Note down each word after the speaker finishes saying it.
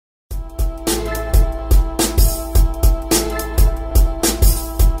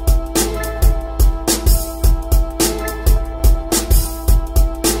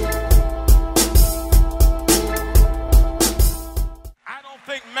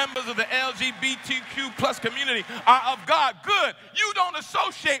members of the LGBTQ plus community are of God. Good. You don't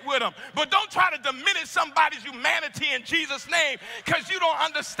associate with them. But don't try to diminish somebody's humanity in Jesus' name because you don't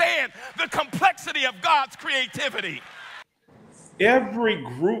understand the complexity of God's creativity. Every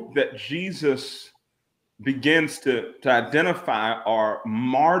group that Jesus begins to identify are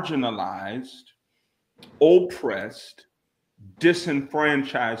marginalized, oppressed,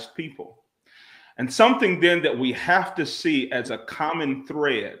 disenfranchised people. And something then that we have to see as a common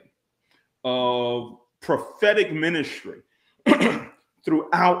thread of prophetic ministry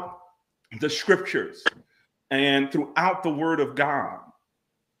throughout the scriptures and throughout the word of God,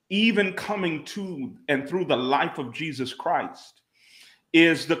 even coming to and through the life of Jesus Christ,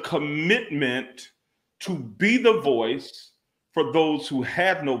 is the commitment to be the voice for those who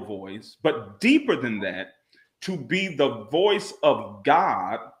had no voice, but deeper than that, to be the voice of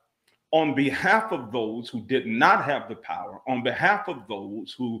God on behalf of those who did not have the power, on behalf of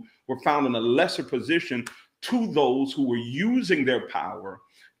those who were found in a lesser position, to those who were using their power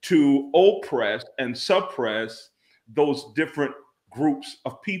to oppress and suppress those different groups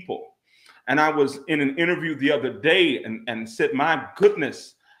of people. And I was in an interview the other day and said, my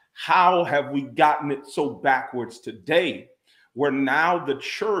goodness, how have we gotten it so backwards today, where now the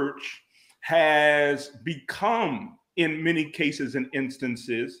church has become, in many cases and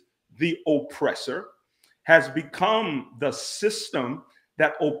instances, the oppressor, has become the system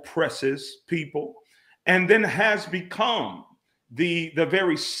that oppresses people, and then has become the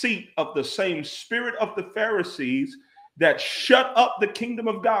very seat of the same spirit of the Pharisees that shut up the kingdom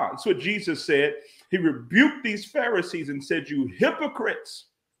of God. That's what Jesus said. He rebuked these Pharisees and said, you hypocrites,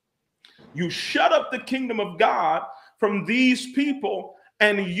 you shut up the kingdom of God from these people,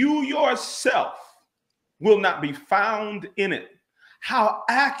 and you yourself will not be found in it. How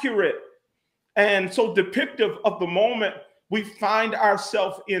accurate and so depictive of the moment we find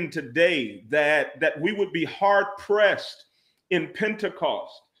ourselves in today, that we would be hard pressed in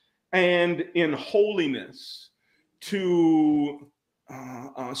Pentecost and in holiness to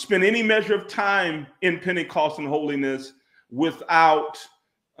spend any measure of time in Pentecost and holiness without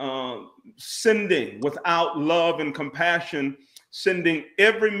sending, without love and compassion, sending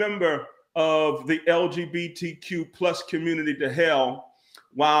every member of the LGBTQ plus community to hell,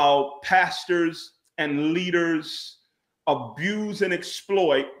 while pastors and leaders abuse and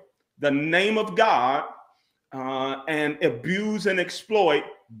exploit the name of God and abuse and exploit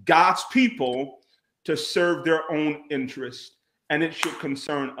God's people to serve their own interests. And it should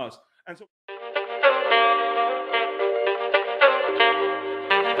concern us. And so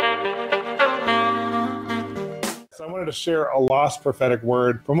I wanted to share a lost prophetic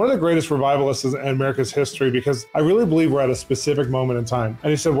word from one of the greatest revivalists in America's history, because I really believe we're at a specific moment in time. And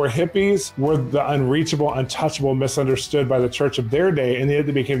he said, where hippies were the unreachable, untouchable, misunderstood by the church of their day, and yet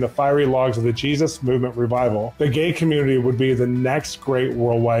they became the fiery logs of the Jesus movement revival, the gay community would be the next great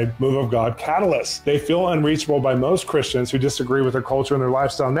worldwide move of God catalyst. They feel unreachable by most Christians who disagree with their culture and their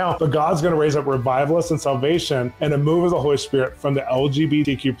lifestyle now, but God's going to raise up revivalists and salvation and a move of the Holy Spirit from the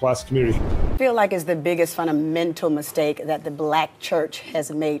LGBTQ plus community. I feel like it's the biggest fundamental mistake that the Black church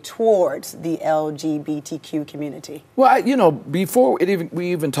has made towards the LGBTQ community? Well, you know, before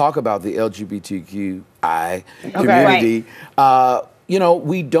we even talk about the LGBTQI community, you know,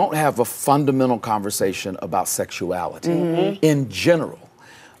 we don't have a fundamental conversation about sexuality in general.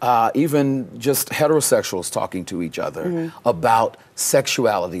 Even just heterosexuals talking to each other about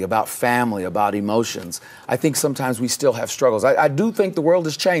sexuality, about family, about emotions. I think sometimes we still have struggles. I do think the world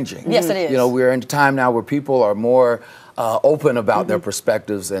is changing. Yes, it is. You know, we're in a time now where people are more open about their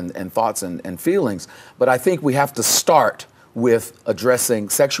perspectives and thoughts and feelings. But I think we have to start with addressing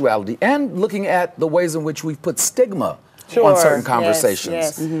sexuality and looking at the ways in which we've put stigma on certain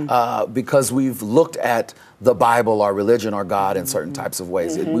conversations, because we've looked at the Bible, our religion, our God in certain types of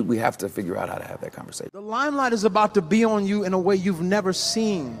ways. We have to figure out how to have that conversation. The limelight is about to be on you in a way you've never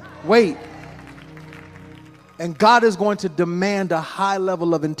seen. Wait. And God is going to demand a high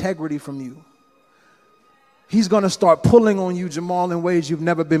level of integrity from you. He's going to start pulling on you, Jamal, in ways you've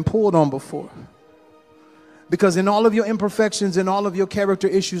never been pulled on before. Because in all of your imperfections and all of your character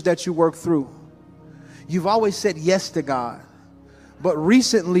issues that you work through, you've always said yes to God, but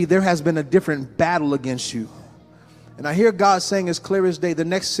recently there has been a different battle against you. And I hear God saying as clear as day, the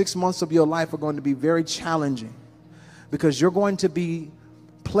next 6 months of your life are going to be very challenging, because you're going to be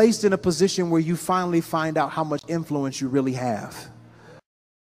placed in a position where you finally find out how much influence you really have.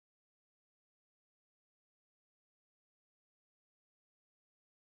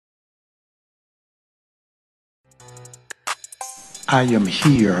 I am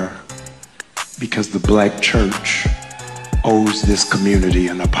here because the Black church owes this community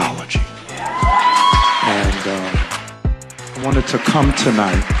an apology. And I wanted to come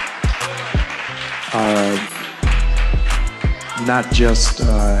tonight, not just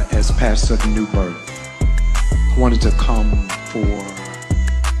as pastor of New Birth. I wanted to come for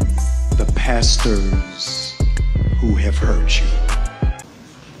the pastors who have hurt you.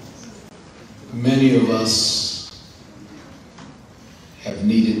 Many of us have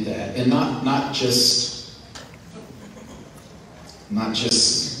needed that, and not just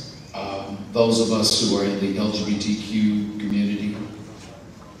those of us who are in the LGBTQ community,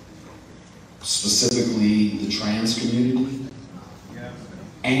 specifically the trans community,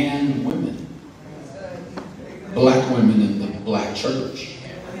 and women, black women in the black church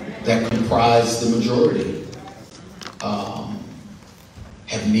that comprise the majority,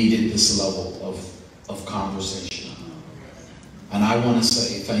 have needed this level of conversation. And I want to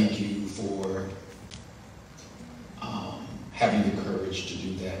say thank you for having the courage to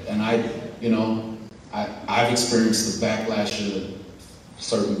do that. And I've experienced the backlash in a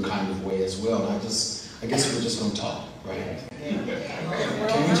certain kind of way as well. And I guess we're just going to talk, right? Can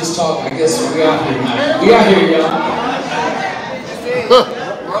we just talk? I guess we out here now. We out here, y'all.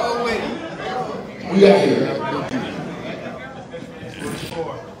 We out here.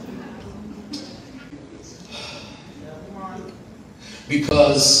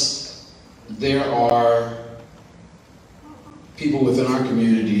 Because there are people within our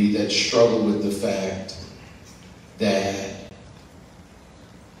community that struggle with the fact that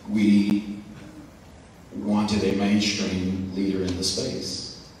we wanted a mainstream leader in the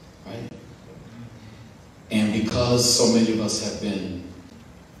space, right? And because so many of us have been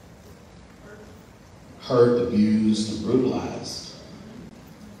hurt, abused, and brutalized,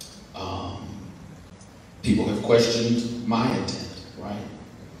 people have questioned my intent, right?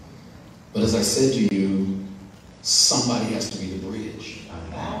 But as I said to you, somebody has to be the bridge.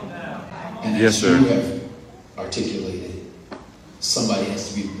 And as you have articulated, somebody has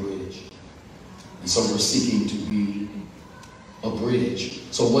to be the bridge. And so we're seeking to be a bridge.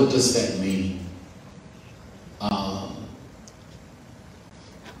 So what does that mean?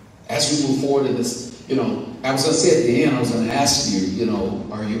 As we move forward in this, I was going to say at the end, I was going to ask you,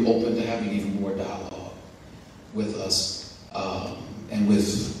 are you open to having even more dialogue with us and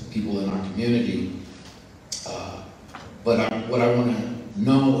with people in our community? But what I want to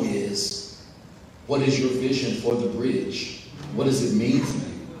know is, what is your vision for the bridge? What does it mean for you?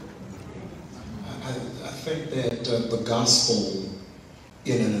 I think that the gospel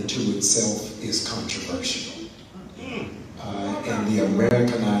in and unto itself is controversial. And the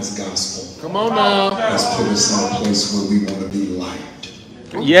Americanized gospel has put us in a place where we want to be liked.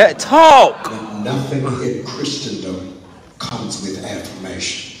 Yeah, talk! And nothing in Christendom comes with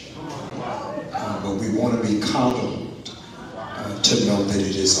affirmation. But we want to be coddled to know that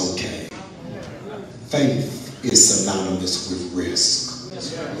it is okay. Faith is synonymous with risk.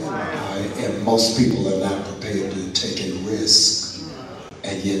 And most people are not prepared to take a risk,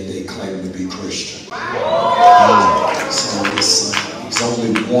 and yet they claim to be Christian. So there's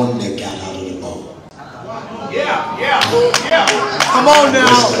only one that got out of the boat. Yeah. Come on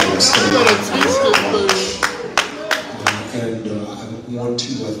now. And I want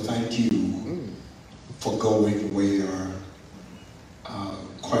to thank you for going where,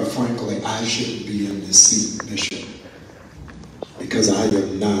 quite frankly, I shouldn't be in this seat, Bishop, because I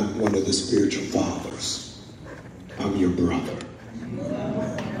am not one of the spiritual fathers. I'm your brother.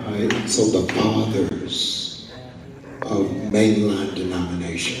 So the fathers of mainline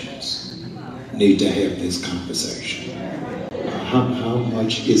denominations need to have this conversation. How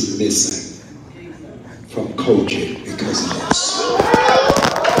much is missing from Kojic because of this?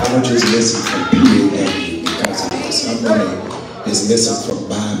 How much is missing from PAW because of this? How many is missing from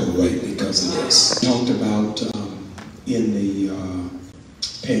Bible Way because of this? Talked about in the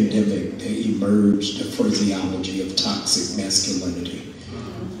pandemic, there emerged a phraseology of toxic masculinity.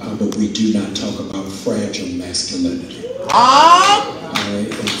 But we do not talk about fragile masculinity.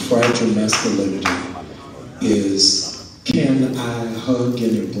 And fragile masculinity is, can I hug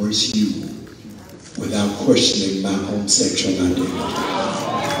and embrace you without questioning my own sexual identity?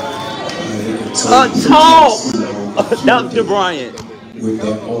 Talk! Dr. Bryant. With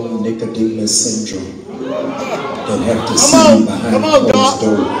their own Nicodemus syndrome that have to see behind closed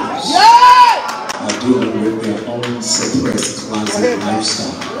doors. Dealing with their own suppressed closet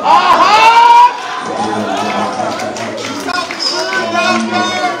lifestyle.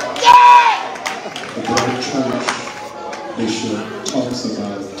 The Black Church, Bishop, talks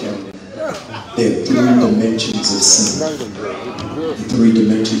about there are three dimensions of sin. The three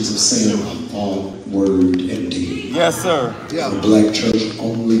dimensions of sin are thought, word, and deed. Yes, sir. The black church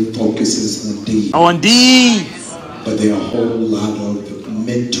only focuses on deeds. On deeds. But there are a whole lot of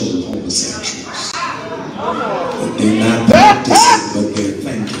mental homosexuals. They're not practicing, but they're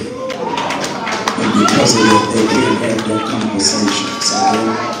thinking. And because of that, they can't have their conversations.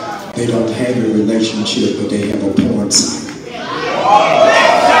 They don't have a relationship, but they have a porn site.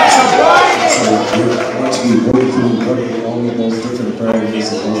 So once we work through all of those different barriers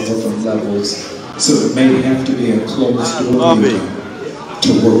and those different levels, so it may have to be a closed door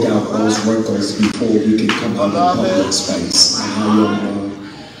to work out those wrinkles before we can come out in public space.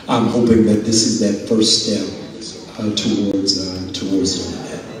 I'm hoping that this is that first step towards doing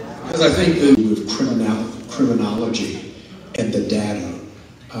that. Because I think that with criminology and the data,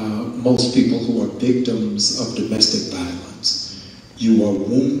 most people who are victims of domestic violence, you are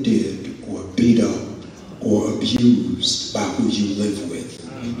wounded or beat up or abused by who you live with.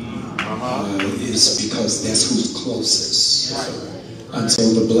 It's because that's who's closest. And so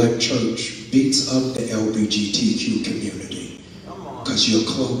the black church beats up the LGBTQ community because you're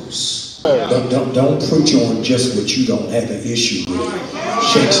close. Don't preach on just what you don't have an issue with.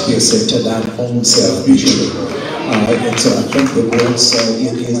 Shakespeare said, to thine own self be true. And so I think that once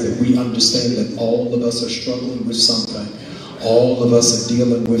it is that we understand that all of us are struggling with something, all of us are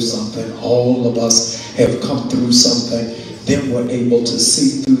dealing with something, all of us have come through something, then we're able to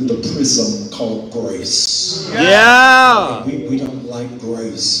see through the prism called grace. Yeah. We don't like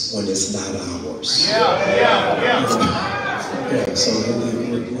grace when it's not ours. So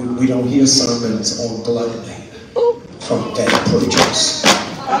we don't hear sermons on gluttony from fat preachers.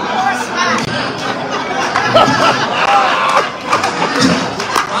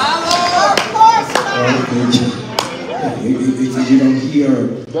 You don't hear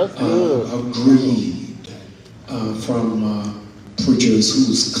greed from preachers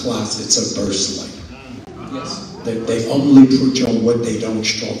whose closets are bursting. Yes. They only preach on what they don't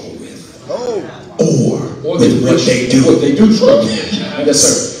struggle with. Or with what they do. What they do struggle with. Yes,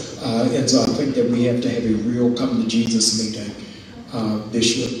 sir. And so I think that we have to have a real come to Jesus meeting,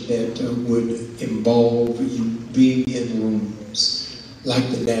 Bishop, that would involve you being in rooms like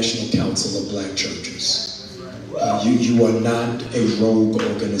the National Council of Black Churches. You are not a rogue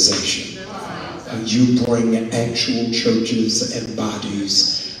organization. You bring actual churches and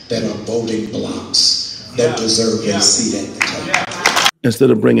bodies that are voting blocks that deserve a seat at the table.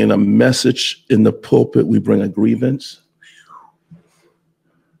 Instead of bringing a message in the pulpit, we bring a grievance.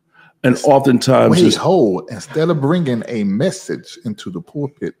 And oftentimes, instead of bringing a message into the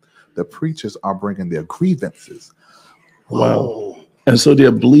pulpit, the preachers are bringing their grievances. Wow. And so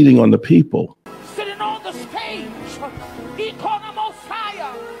they're bleeding on the people. Sitting on the stage, he called the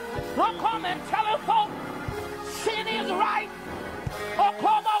Messiah. Don't come and tell folk sin is right. Or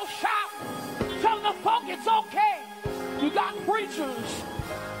come on shout. Tell the folk it's okay. You got preachers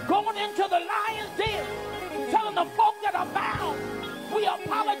going into the lion's den, telling the folk that are bound, we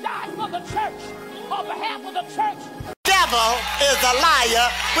apologize for the church, on behalf of the church. Devil is a liar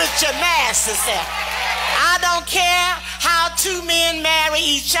with your nasty self. I don't care how two men marry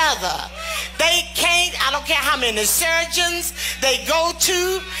each other. They can't, I don't care how many surgeons they go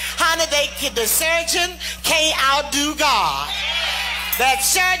to, honey, the surgeon can't outdo God. That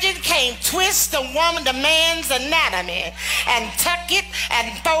surgeon can't twist the man's anatomy and tuck it and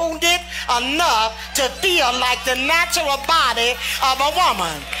fold it enough to feel like the natural body of a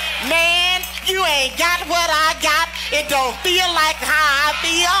woman. Man, you ain't got what I got. It don't feel like how I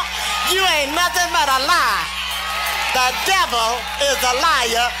feel. You ain't nothing but a lie. The devil is a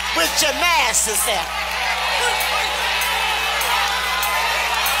liar with your nasty self.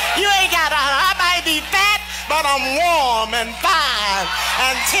 You ain't got I might be fat, but I'm warm and fine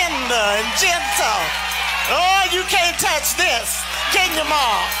and tender and gentle. Oh, you can't touch this, can you,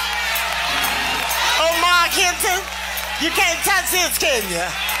 Mark? Oh, Mark Hinton, you can't touch this, can you?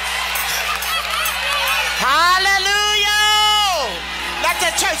 Hallelujah! Let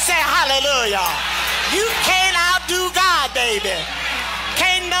the church say hallelujah. You can't outdo God, baby.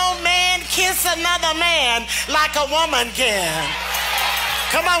 Can't no man kiss another man like a woman can.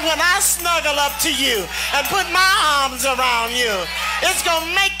 Come on, when I snuggle up to you and put my arms around you, it's gonna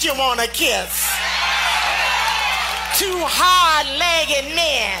make you wanna kiss. Two hard-legged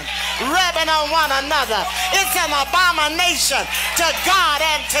men rubbing on one another. It's an abomination to God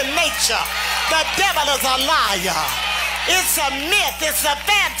and to nature. The devil is a liar. It's a myth, it's a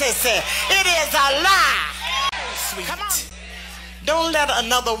fantasy. It is a lie. Come on. Don't let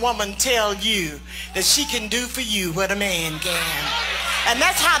another woman tell you that she can do for you what a man can. And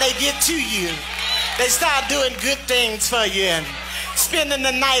that's how they get to you. They start doing good things for you and spending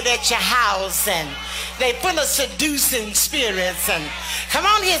the night at your house, and they full of seducing spirits. And come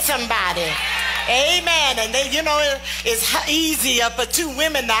on here, somebody. Amen. And they, you know, it's easier for two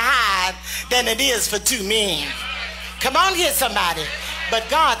women to hide than it is for two men. Come on here, somebody. But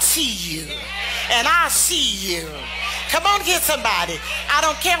God see you, and I see you. Come on here, somebody. I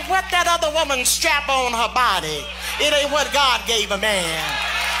don't care what that other woman strap on her body. It ain't what God gave a man.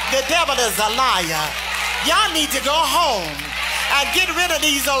 The devil is a liar. Y'all need to go home and get rid of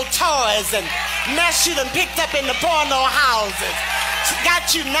these old toys and mess you done picked up in the porno houses.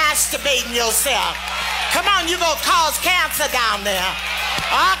 Got you masturbating yourself. Come on, you gonna cause cancer down there.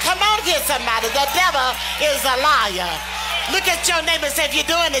 Oh, come on here, somebody. The devil is a liar. Look at your neighbor and say, if you're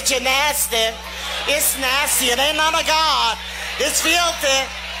doing it, you're nasty. It's nasty. It ain't none of God. It's filthy.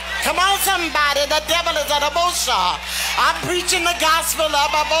 Come on, somebody. The devil is at a bosha. I'm preaching the gospel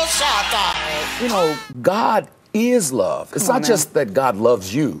of a boshata. You know, God is love. It's not just that God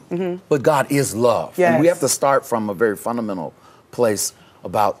loves you, but God is love. Yes. And we have to start from a very fundamental place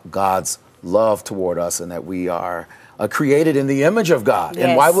about God's love toward us, and that we are created in the image of God. Yes.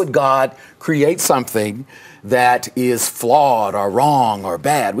 And why would God create something that is flawed or wrong or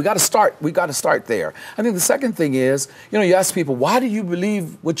bad? We got to start there. I think the second thing is, you know, you ask people, why do you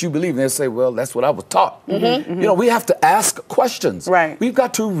believe what you believe? And they say, well, that's what I was taught. You know, we have to ask questions. Right. We've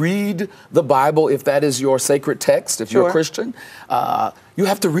got to read the Bible if that is your sacred text, if you're a Christian. You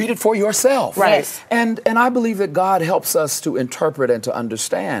have to read it for yourself. Right. Yes. And I believe that God helps us to interpret and to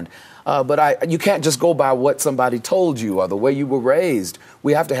understand. But you can't just go by what somebody told you or the way you were raised.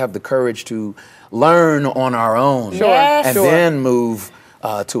 We have to have the courage to learn on our own and then move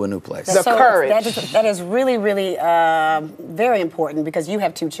to a new place. The courage. That is really, really very important, because you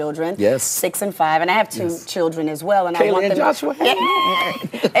have two children, 6 and 5, and I have two children as well. And Kaylee I want them, and Joshua.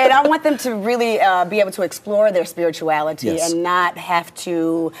 and I want them to really be able to explore their spirituality and not have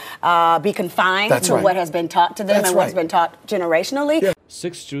to be confined to what has been taught to them and what's been taught generationally.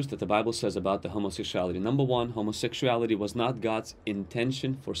 6 truths that the Bible says about the homosexuality. Number 1, homosexuality was not God's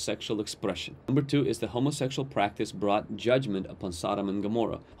intention for sexual expression. Number 2 is the homosexual practice brought judgment upon Sodom and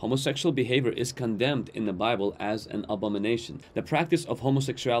Gomorrah. Homosexual behavior is condemned in the Bible as an abomination. The practice of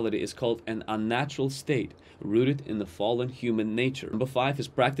homosexuality is called an unnatural state, rooted in the fallen human nature. Number 5 is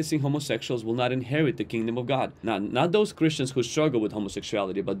practicing homosexuals will not inherit the kingdom of God. Not those Christians who struggle with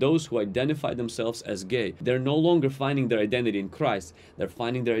homosexuality, but those who identify themselves as gay. They're no longer finding their identity in Christ. They're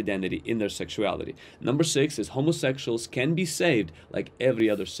finding their identity in their sexuality. Number 6 is homosexuals can be saved like every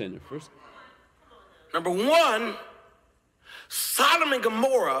other sinner. Number 1, Sodom and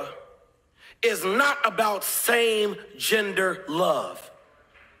Gomorrah is not about same gender love.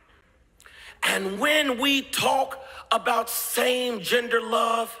 And when we talk about same gender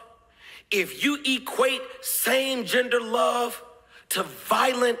love, if you equate same gender love to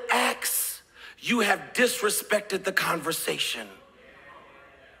violent acts, you have disrespected the conversation.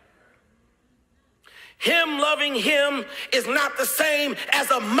 Him loving him is not the same as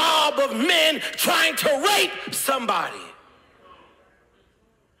a mob of men trying to rape somebody.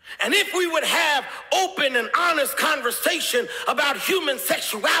 And if we would have open and honest conversation about human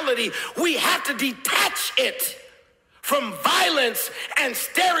sexuality, we have to detach it from violence and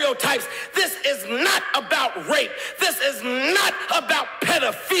stereotypes. This is not about rape. This is not about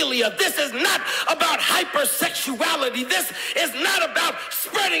pedophilia. This is not about hypersexuality. This is not about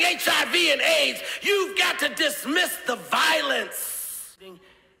spreading HIV and AIDS. You've got to dismiss the violence.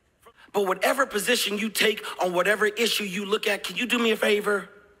 But whatever position you take on whatever issue you look at, can you do me a favor?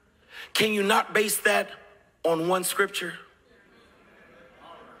 Can you not base that on one scripture?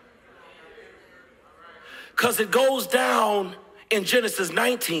 Because it goes down in Genesis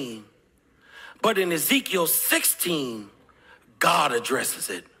 19, but in Ezekiel 16, God addresses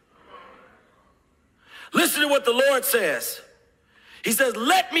it. Listen to what the Lord says. He says,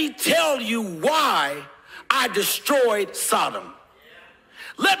 let me tell you why I destroyed Sodom.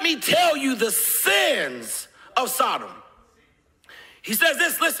 Let me tell you the sins of Sodom. He says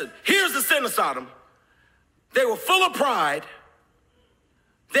this, listen, here's the sin of Sodom. They were full of pride.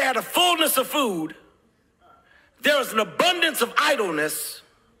 They had a fullness of food. There was an abundance of idleness,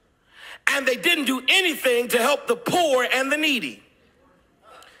 and they didn't do anything to help the poor and the needy.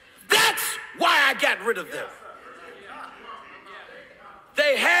 That's why I got rid of them.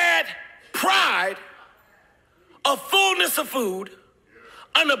 They had pride, a fullness of food,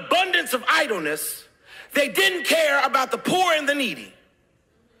 an abundance of idleness. They didn't care about the poor and the needy.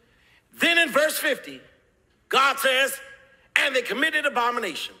 Then in verse 50, God says, and they committed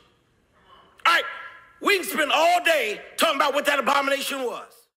abomination. All right. We can spend all day talking about what that abomination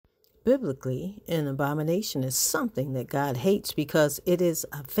was. Biblically, an abomination is something that God hates because it is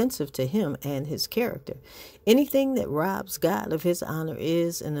offensive to him and his character. Anything that robs God of his honor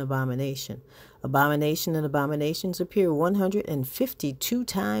is an abomination. Abomination and abominations appear 152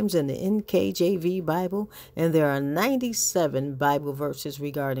 times in the NKJV Bible, and there are 97 Bible verses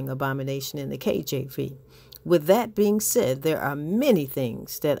regarding abomination in the KJV. With that being said, there are many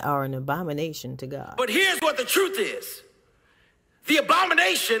things that are an abomination to God. But here's what the truth is. The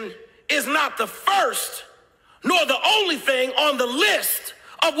abomination is not the first nor the only thing on the list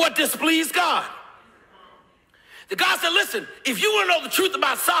of what displeased God. The God said, listen, if you want to know the truth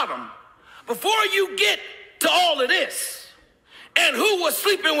about Sodom, before you get to all of this and who was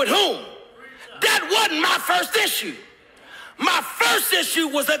sleeping with whom, that wasn't my first issue. My first issue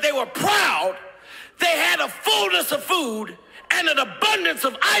was that they were proud. They had a fullness of food and an abundance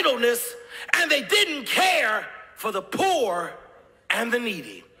of idleness, and they didn't care for the poor and the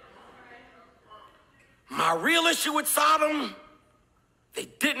needy. My real issue with Sodom, they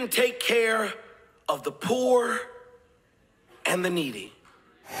didn't take care of the poor and the needy.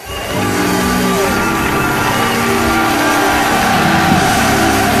 I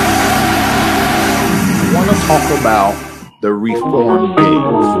want to talk about the reformed gay.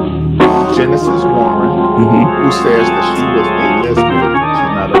 Genesis Warren, who says that she was a lesbian.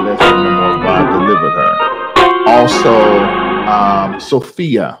 She's not a lesbian no more. God delivered her. Also,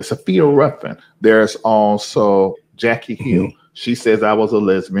 Sophia Ruffin. There's also Jackie Hill. She says I was a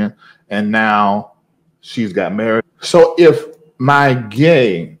lesbian, and now she's got married. So if my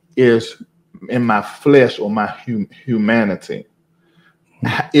gay is in my flesh or my humanity,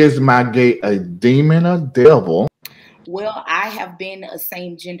 is my gay a demon or devil? Well, I have been a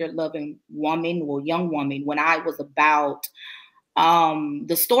same gender loving woman or young woman when I was about,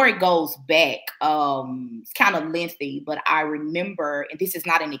 the story goes back, it's kind of lengthy, but I remember, and this is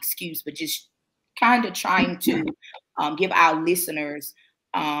not an excuse, but just kind of trying to give our listeners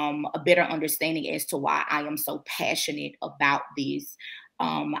a better understanding as to why I am so passionate about this.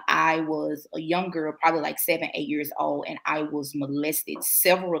 I was a young girl, probably like 7, 8 years old, and I was molested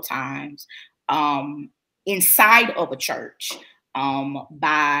several times inside of a church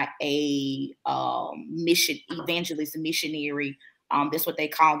by a evangelist missionary. That's what they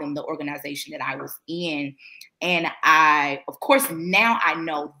call them, the organization that I was in. And I, of course, now I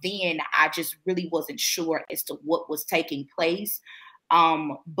know, then I just really wasn't sure as to what was taking place.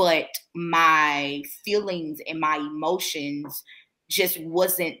 But my feelings and my emotions just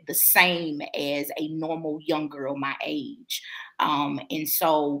wasn't the same as a normal young girl my age. And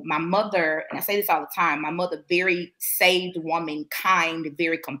so my mother, and I say this all the time, my mother, very saved woman, kind,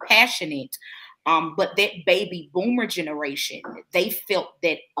 very compassionate. But that baby boomer generation, they felt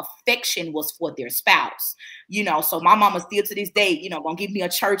that affection was for their spouse, so my mama still to this day, gonna give me a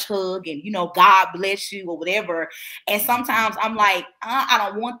church hug and, God bless you or whatever. And sometimes I'm like, I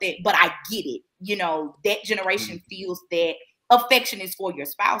don't want that, but I get it. That generation feels that affection is for your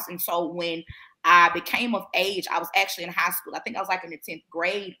spouse. And so when I became of age, I was actually in high school. I think I was like in the 10th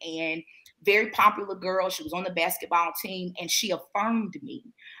grade, and very popular girl. She was on the basketball team, and she affirmed me.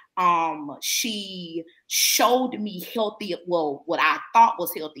 She showed me healthy, well, what I thought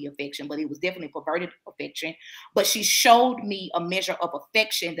was healthy affection, but it was definitely perverted affection. But she showed me a measure of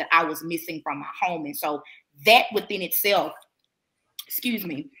affection that I was missing from my home. And so that within itself,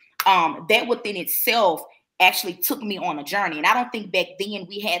 that within itself actually took me on a journey. And I don't think back then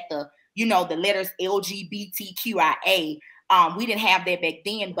we had the letters LGBTQIA. We didn't have that back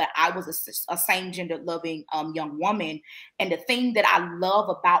then, but I was a same gender loving young woman. And the thing that I love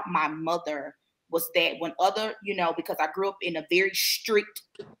about my mother was that when other, because I grew up in a very strict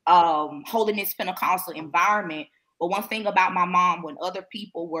holiness Pentecostal environment. But one thing about my mom, when other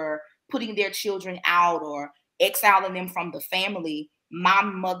people were putting their children out or exiling them from the family, my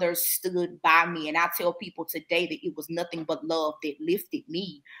mother stood by me. And I tell people today that it was nothing but love that lifted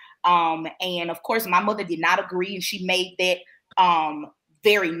me. And of course, my mother did not agree, and she made that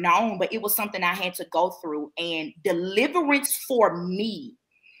very known, but it was something I had to go through. And deliverance for me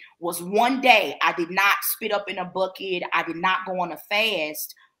was one day I did not spit up in a bucket. I did not go on a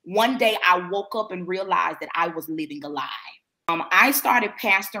fast. One day I woke up and realized that I was living a lie. I started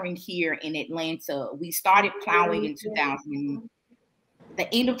pastoring here in Atlanta. We started plowing in the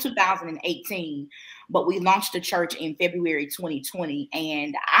end of 2018, but we launched the church in February 2020.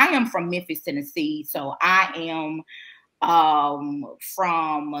 And I am from Memphis, Tennessee. So I am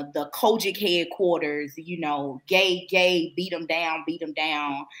from the Kojic headquarters, gay, beat them down,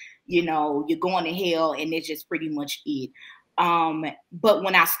 you're going to hell. And that's just pretty much it. But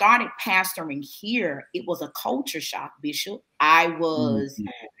when I started pastoring here, it was a culture shock, Bishop. I was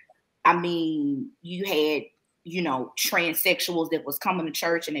I mean, you had, you know, transsexuals that was coming to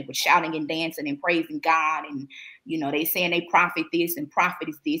church and they were shouting and dancing and praising God. And, you know, they saying they prophet this and prophet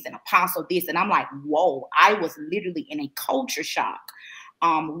is this and apostle this. And I'm like, whoa, I was literally in a culture shock.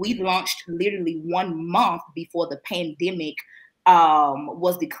 We launched literally 1 month before the pandemic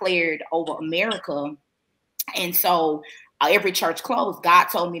was declared over America. And so every church closed. God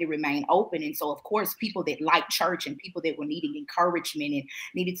told me to remain open. And so, of course, people that like church and people that were needing encouragement and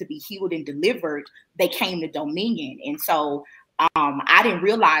needed to be healed and delivered, they came to Dominion. And so I didn't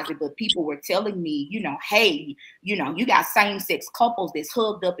realize it, but people were telling me, you know, hey, you know, you got same-sex couples that's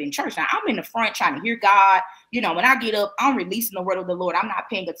hugged up in church. Now, I'm in the front trying to hear God. You know, when I get up, I'm releasing the word of the Lord. I'm not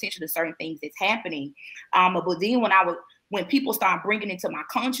paying attention to certain things that's happening. But then when people start bringing it to my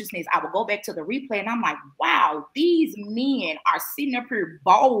consciousness, I would go back to the replay and I'm like, wow, these men are sitting up here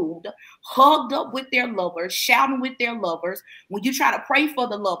bold, hugged up with their lovers, shouting with their lovers. When you try to pray for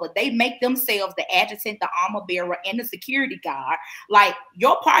the lover, they make themselves the adjutant, the armor bearer, and the security guard. Like,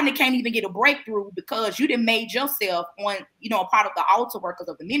 your partner can't even get a breakthrough because you done made yourself on, you know, a part of the altar workers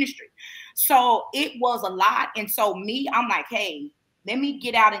of the ministry. So it was a lot. And so I'm like, hey, let me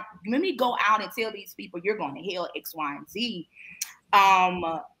go out and tell these people you're going to hell, X, Y, and Z.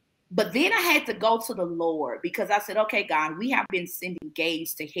 But then I had to go to the Lord because I said, okay, God, we have been sending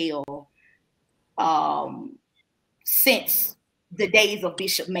gays to hell since the days of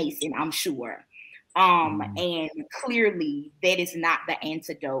Bishop Mason, I'm sure. And clearly that is not the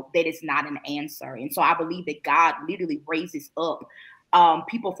antidote. That is not an answer. And so I believe that God literally raises up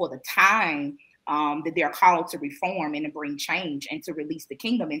people for the time that they're called to reform and to bring change and to release the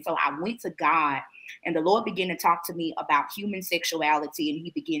kingdom. And so I went to God and the Lord began to talk to me about human sexuality. And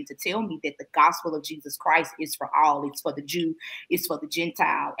he began to tell me that the gospel of Jesus Christ is for all. It's for the Jew, it's for the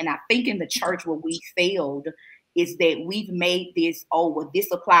Gentile. And I think in the church where we failed is that we've made this, oh, well, this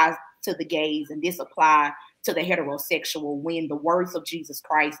applies to the gays and this applies to the heterosexual, when the words of Jesus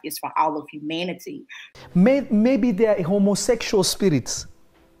Christ is for all of humanity. Maybe they are homosexual spirits.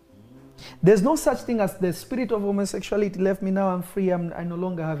 There's no such thing as the spirit of homosexuality left me, now I'm free, I no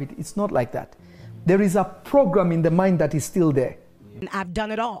longer have it. It's not like that. There is a program in the mind that is still there. I've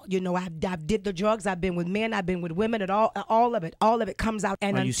done it all. You know, I've did the drugs. I've been with men. I've been with women. All of it comes out.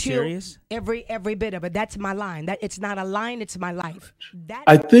 And are you serious? Every bit of it. That's my line. That it's not a line. It's my life.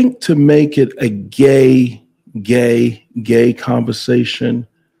 I think to make it a gay conversation,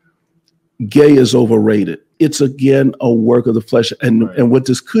 gay is overrated. It's, again, a work of the flesh. And what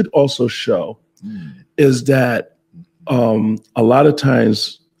this could also show is that a lot of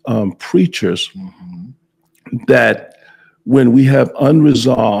times preachers, that when we have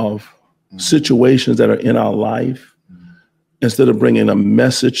unresolved situations that are in our life, instead of bringing a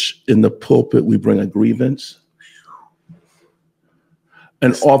message in the pulpit, we bring a grievance.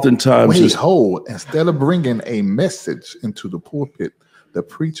 And oftentimes... instead of bringing a message into the pulpit, the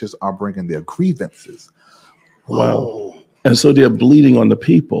preachers are bringing their grievances. Wow. And so they're bleeding on the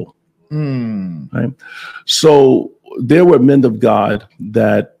people. Right? So there were men of God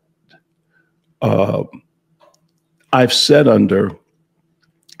that I've sat under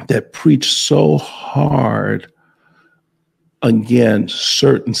that preach so hard against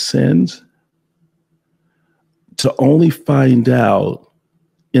certain sins, to only find out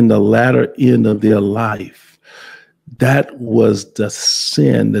in the latter end of their life that was the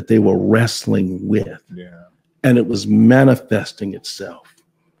sin that they were wrestling with. Yeah. And it was manifesting itself.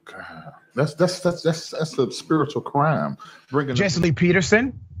 God, that's a spiritual crime. Jesse Lee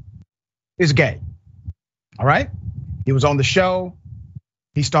Peterson is gay. All right. He was on the show.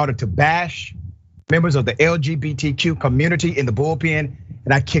 He started to bash members of the LGBTQ community in the bullpen,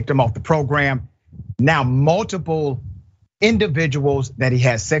 and I kicked him off the program. Now, multiple individuals that he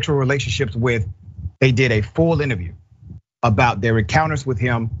has sexual relationships with, they did a full interview about their encounters with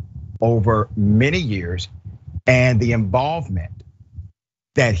him over many years and the involvement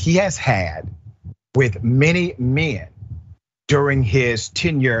that he has had with many men during his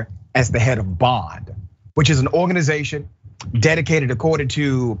tenure as the head of Bond, which is an organization dedicated, according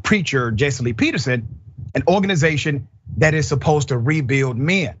to preacher Jesse Lee Peterson, an organization that is supposed to rebuild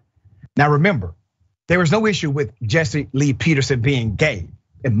men. Now remember, there is no issue with Jesse Lee Peterson being gay,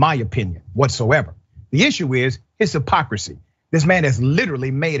 in my opinion, whatsoever. The issue is his hypocrisy. This man has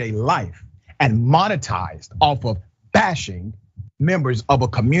literally made a life and monetized off of bashing members of a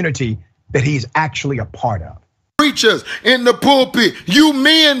community that he's actually a part of. Preachers in the pulpit, you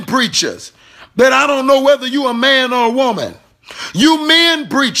men preachers, that I don't know whether you a man or a woman. You men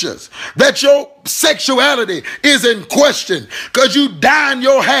preachers, that your sexuality is in question because you dyeing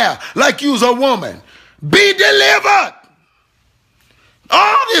your hair like you's a woman. Be delivered.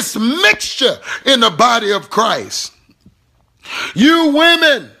 All this mixture in the body of Christ. You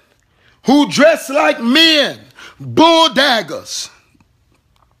women who dress like men, bull daggers.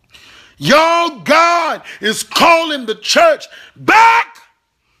 Y'all, God is calling the church back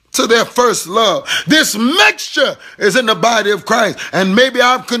to their first love. This mixture is in the body of Christ, and maybe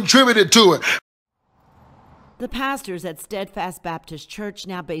I've contributed to it. The pastors at Steadfast Baptist Church,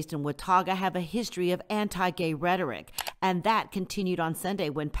 now based in Watauga, have a history of anti-gay rhetoric, and that continued on Sunday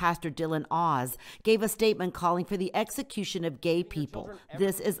when Pastor Dylan Oz gave a statement calling for the execution of gay people.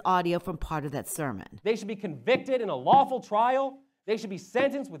 This is audio from part of that sermon. They should be convicted in a lawful trial. They should be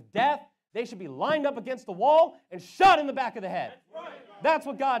sentenced with death. They should be lined up against the wall and shot in the back of the head. That's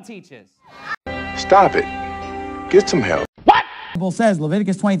what God teaches. Stop it. Get some help. What? The Bible says,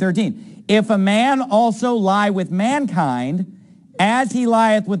 Leviticus 20:13, if a man also lie with mankind as he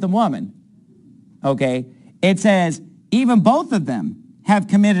lieth with the woman, okay, it says, even both of them have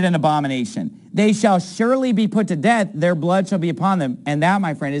committed an abomination. They shall surely be put to death. Their blood shall be upon them. And that,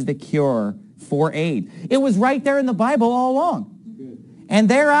 my friend, is the cure for AIDS. It was right there in the Bible all along. And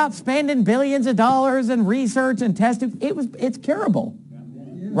they're out spending billions of dollars in research and testing. It's curable.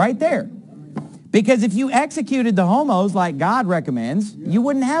 Right there. Because if you executed the homos like God recommends, you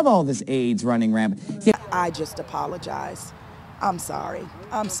wouldn't have all this AIDS running rampant. See, I just apologize. I'm sorry.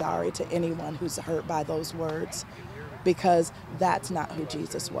 I'm sorry to anyone who's hurt by those words, because that's not who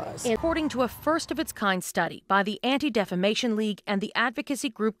Jesus was. According to a first-of-its-kind study by the Anti-Defamation League and the advocacy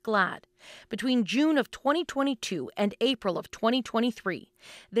group GLAAD, between June of 2022 and April of 2023,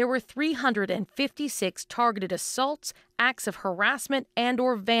 there were 356 targeted assaults, acts of harassment,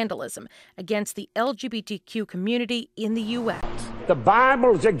 and/or vandalism against the LGBTQ community in the U.S. The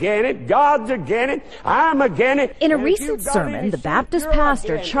Bible's against it, God's against it, I'm against it. In a recent sermon, the Baptist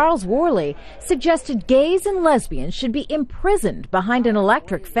pastor Charles Worley suggested gays and lesbians should be imprisoned behind an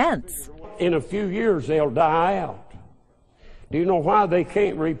electric fence. In a few years, they'll die out. Do you know why? They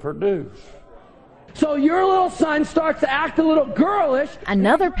can't reproduce. So your little son starts to act a little girlish.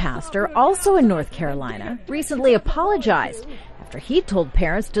 Another pastor, also in North Carolina, recently apologized after he told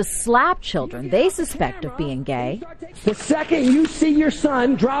parents to slap children they suspect of being gay. The second you see your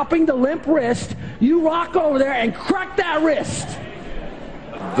son dropping the limp wrist, you walk over there and crack that wrist.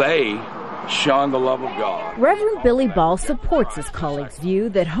 They shun the love of God. Reverend Billy Ball supports his colleague's view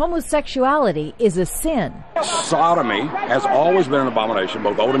that homosexuality is a sin. Sodomy has always been an abomination.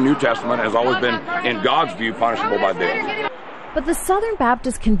 Both Old and New Testament has always been, in God's view, punishable by death. But the Southern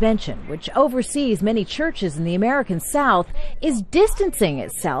Baptist Convention, which oversees many churches in the American South, is distancing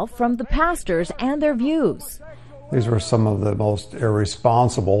itself from the pastors and their views. These were some of the most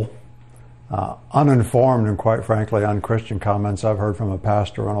irresponsible, uninformed, and quite frankly, unchristian comments I've heard from a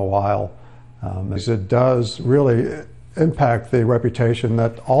pastor in a while. It does really impact the reputation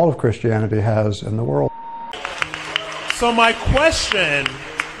that all of Christianity has in the world. So my question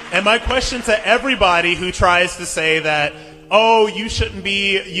to everybody who tries to say that, oh, you shouldn't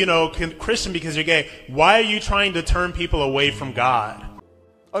be, Christian because you're gay. Why are you trying to turn people away from God?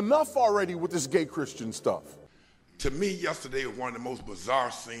 Enough already with this gay Christian stuff. To me, yesterday was one of the most bizarre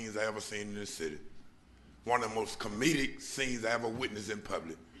scenes I ever seen in this city. One of the most comedic scenes I ever witnessed in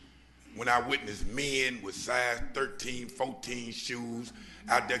public. When I witnessed men with size 13, 14 shoes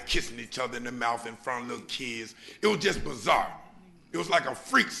out there kissing each other in the mouth in front of little kids. It was just bizarre. It was like a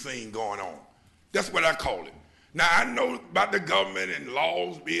freak scene going on. That's what I call it. Now, I know about the government and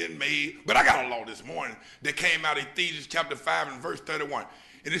laws being made, but I got a law this morning that came out of Ephesians chapter 5 and verse 31.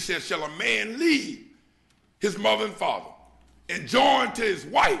 And it says, shall a man leave his mother and father and join to his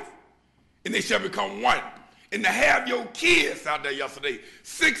wife, and they shall become one. And to have your kids out there yesterday,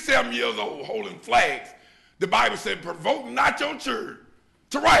 6, 7 years old, holding flags, the Bible said, provoke not your children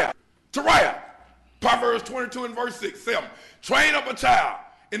to riot. Proverbs 22 and verse 6, 7. Train up a child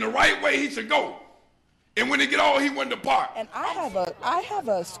in the right way he should go. And when he get old, he wouldn't depart. And I have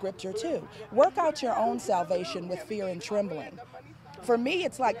a scripture too. Work out your own salvation with fear and trembling. For me,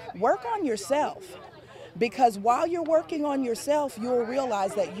 it's like, work on yourself. Because while you're working on yourself, you'll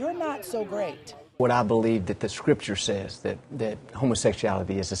realize that you're not so great. What I believe that the scripture says, that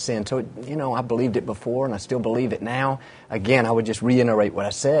homosexuality is a sin. So, I believed it before and I still believe it now. Again, I would just reiterate what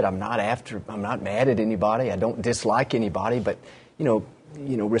I said. I'm not mad at anybody. I don't dislike anybody, but,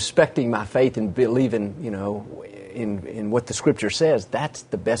 respecting my faith and believing, in what the scripture says, that's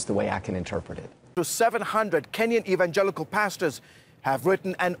the best way I can interpret it. 700 Kenyan evangelical pastors have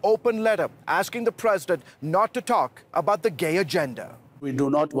written an open letter asking the president not to talk about the gay agenda. We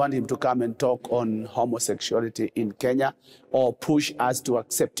do not want him to come and talk on homosexuality in Kenya or push us to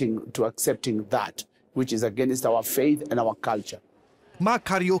accepting that, which is against our faith and our culture. Mark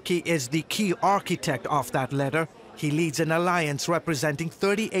Kariuki is the key architect of that letter. He leads an alliance representing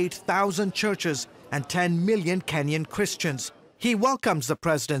 38,000 churches and 10 million Kenyan Christians. He welcomes the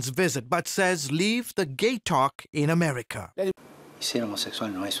president's visit, but says leave the gay talk in America. Ser homosexual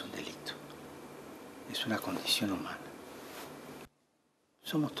no es un delito, es una condición humana.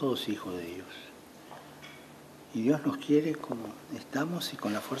 Somos todos hijos de Dios. Y Dios nos quiere como estamos y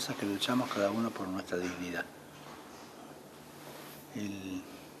con la fuerza que luchamos cada uno por nuestra dignidad. El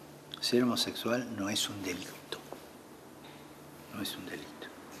ser homosexual no es un delito. No es un delito.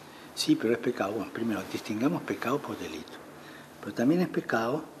 Sí, pero es pecado. Bueno, primero, distingamos pecado por delito. Pero también es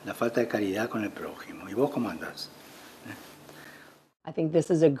pecado la falta de caridad con el prójimo. ¿Y vos cómo andás? I think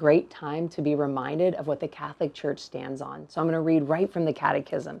this is a great time to be reminded of what the Catholic Church stands on. So I'm going to read right from the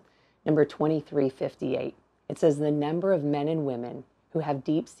Catechism, number 2358. It says, the number of men and women who have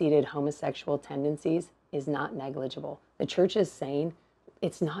deep-seated homosexual tendencies is not negligible. The Church is saying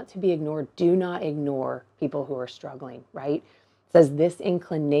it's not to be ignored. Do not ignore people who are struggling, right? It says this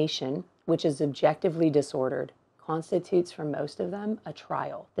inclination, which is objectively disordered, constitutes for most of them a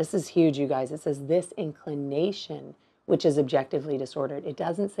trial. This is huge, you guys. It says this inclination, which is objectively disordered. It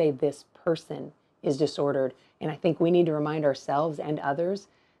doesn't say this person is disordered. And I think we need to remind ourselves and others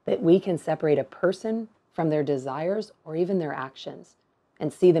that we can separate a person from their desires or even their actions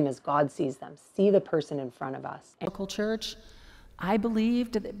and see them as God sees them. See the person in front of us. Local church, I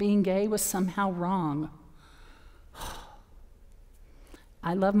believed that being gay was somehow wrong.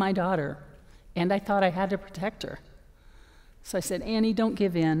 I love my daughter, and I thought I had to protect her. So I said, Annie, don't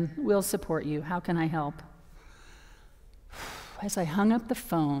give in. We'll support you. How can I help? As I hung up the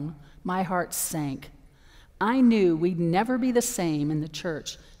phone, my heart sank. I knew we'd never be the same in the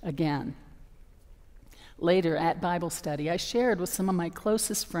church again. Later, at Bible study, I shared with some of my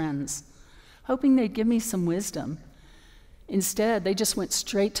closest friends, hoping they'd give me some wisdom. Instead, they just went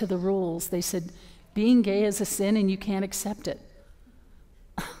straight to the rules. They said, being gay is a sin and you can't accept it.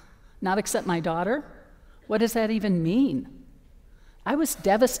 Not accept my daughter? What does that even mean? I was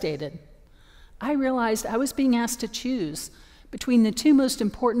devastated. I realized I was being asked to choose between the two most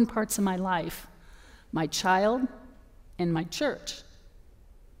important parts of my life, my child and my church.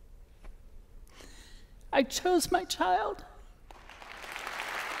 I chose my child.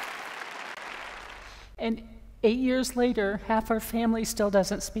 And 8 years later, half our family still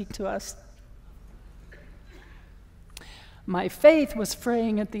doesn't speak to us. My faith was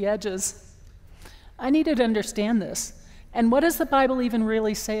fraying at the edges. I needed to understand this. And what does the Bible even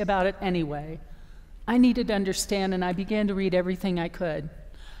really say about it anyway? I needed to understand, and I began to read everything I could.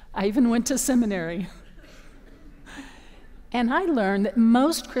 I even went to seminary. And I learned that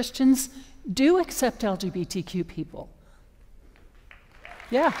most Christians do accept LGBTQ people.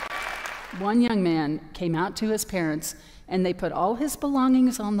 Yeah. One young man came out to his parents, and they put all his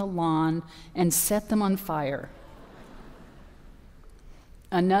belongings on the lawn and set them on fire.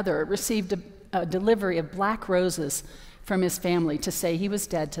 Another received a delivery of black roses from his family to say he was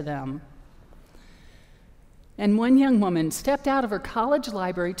dead to them. And one young woman stepped out of her college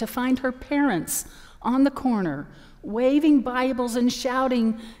library to find her parents on the corner, waving Bibles and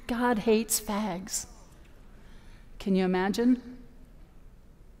shouting, "God hates fags." Can you imagine?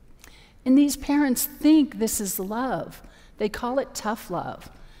 And these parents think this is love. They call it tough love.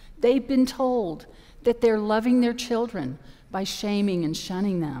 They've been told that they're loving their children by shaming and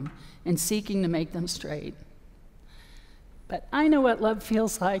shunning them and seeking to make them straight. But I know what love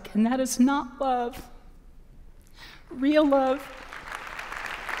feels like, and that is not love. Real love.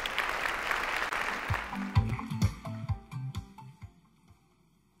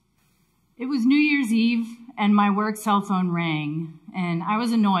 It was New Year's Eve, and my work cell phone rang, and I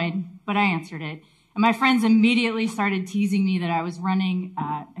was annoyed, but I answered it. And my friends immediately started teasing me that I was running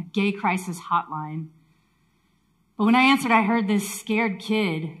a gay crisis hotline. But when I answered, I heard this scared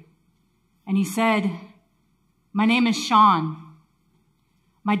kid, and he said, "My name is Sean.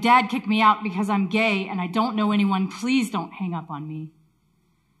 My dad kicked me out because I'm gay, and I don't know anyone. Please don't hang up on me."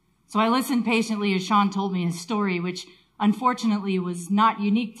 So I listened patiently as Sean told me his story, which unfortunately was not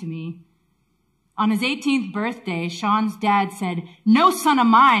unique to me. On his 18th birthday, Sean's dad said, "No son of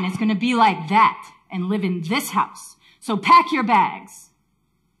mine is going to be like that and live in this house, so pack your bags."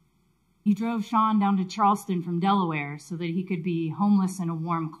 He drove Sean down to Charleston from Delaware so that he could be homeless in a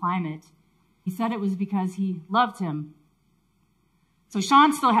warm climate. He said it was because he loved him. So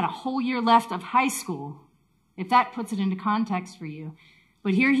Sean still had a whole year left of high school, if that puts it into context for you.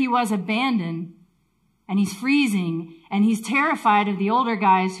 But here he was abandoned, and he's freezing, and he's terrified of the older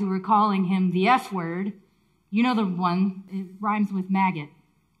guys who were calling him the F word. You know the one, it rhymes with maggot.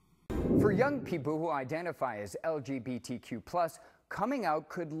 For young people who identify as LGBTQ+, coming out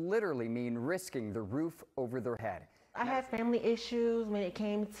could literally mean risking the roof over their head. I had family issues when it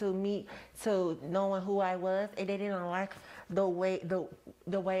came to me, to knowing who I was, and they didn't like the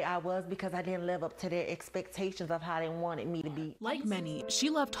way I was because I didn't live up to their expectations of how they wanted me to be. Like many, she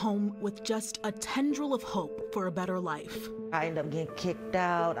left home with just a tendril of hope for a better life. I ended up getting kicked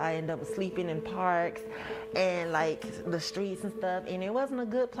out. I ended up sleeping in parks and like the streets and stuff, and it wasn't a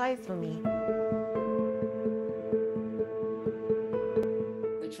good place for me.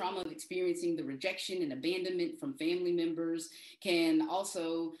 Trauma of experiencing the rejection and abandonment from family members can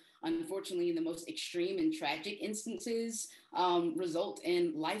also, unfortunately, in the most extreme and tragic instances, result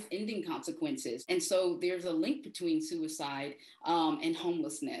in life-ending consequences. And so there's a link between suicide and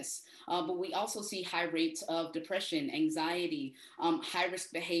homelessness. But we also see high rates of depression, anxiety,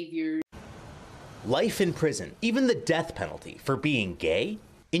 high-risk behavior. Life in prison, even the death penalty for being gay?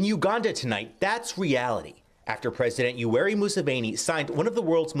 In Uganda tonight, that's reality, after President Yoweri Museveni signed one of the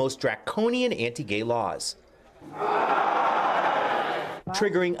world's most draconian anti-gay laws,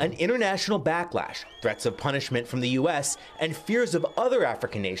 triggering an international backlash, threats of punishment from the U.S., and fears of other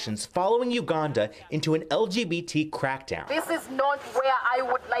African nations following Uganda into an LGBT crackdown. This is not where I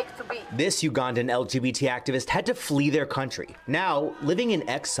would like to be. This Ugandan LGBT activist had to flee their country, now living in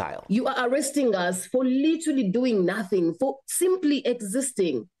exile. You are arresting us for literally doing nothing, for simply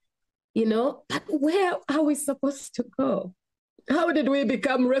existing. You know, but where are we supposed to go? How did we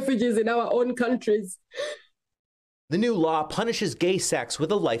become refugees in our own countries? The new law punishes gay sex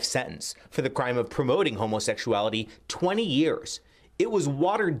with a life sentence for the crime of promoting homosexuality 20 years. It was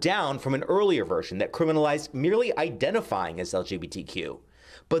watered down from an earlier version that criminalized merely identifying as LGBTQ.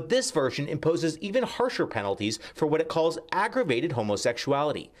 But this version imposes even harsher penalties for what it calls aggravated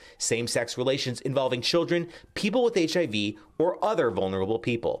homosexuality, same-sex relations involving children, people with HIV, or other vulnerable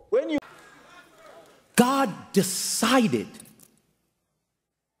people. God decided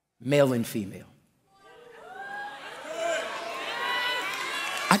male and female.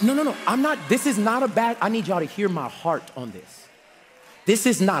 No, I'm not, this is not a bad, I need y'all to hear my heart on this. This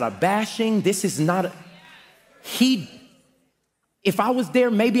is not a bashing, this is not a, if I was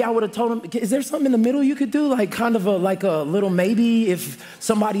there, maybe I would have told him, is there something in the middle you could do? Like kind of a little maybe if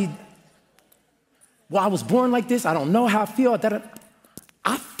somebody, well, I was born like this, I don't know how I feel.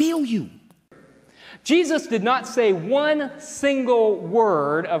 I feel you. Jesus did not say one single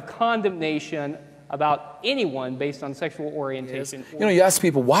word of condemnation about anyone based on sexual orientation. You know, you ask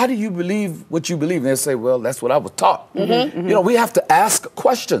people, why do you believe what you believe? And they say, well, that's what I was taught. You know, we have to ask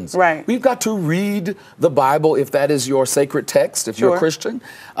questions. Right. We've got to read the Bible if that is your sacred text, if you're a Christian.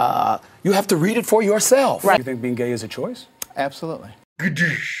 You have to read it for yourself. Right. You think being gay is a choice? Absolutely.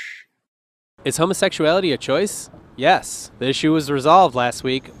 Is homosexuality a choice? Yes. The issue was resolved last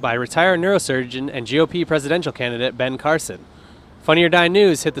week by retired neurosurgeon and GOP presidential candidate Ben Carson. Funny or Die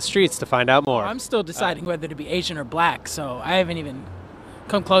News hit the streets to find out more. I'm still deciding whether to be Asian or black, so I haven't even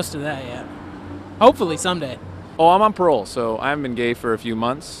come close to that yet. Hopefully someday. Oh, I'm on parole, so I haven't been gay for a few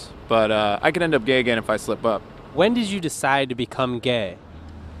months, but I could end up gay again if I slip up. When did you decide to become gay?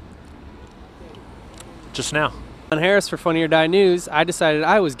 Just now. On Harris for Funny or Die News, I decided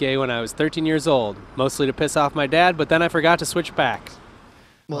I was gay when I was 13 years old, mostly to piss off my dad, but then I forgot to switch back.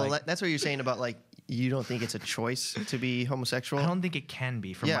 Well, that's what you're saying about, like, you don't think it's a choice to be homosexual? I don't think it can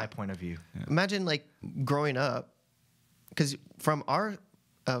be from my point of view. Yeah. Imagine, like, growing up, because from our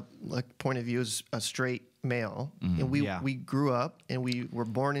point of view as a straight male, and we grew up and we were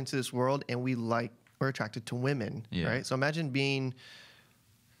born into this world and we're attracted to women, right? So imagine being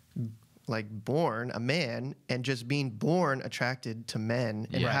like born a man and just being born attracted to men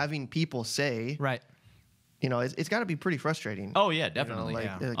and having people say, you know, it's got to be pretty frustrating. Oh yeah, definitely. You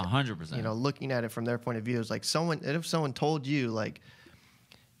know, like, 100%. You know, looking at it from their point of view is like if someone told you like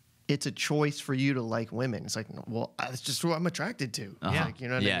it's a choice for you to like women, it's like, well, that's just who I'm attracted to. Like, you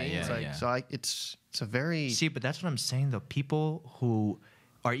know what I mean? It's like, so it's a very but that's what I'm saying though. People who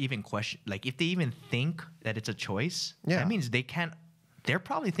are even like if they even think that it's a choice, that means they're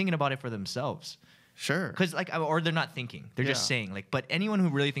probably thinking about it for themselves. Sure. Because like, or they're not thinking. They're just saying like, but anyone who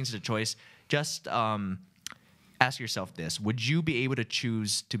really thinks it's a choice, just ask yourself this: would you be able to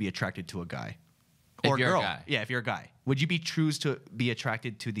choose to be attracted to a guy or a girl? Yeah, if you're a guy, would you choose to be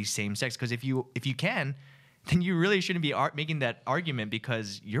attracted to the same sex? Because if you can, then you really shouldn't be making that argument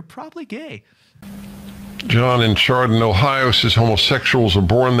because you're probably gay. John in Chardon, Ohio says homosexuals are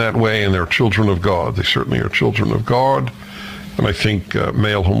born that way and they're children of God. They certainly are children of God. And I think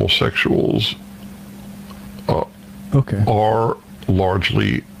male homosexuals are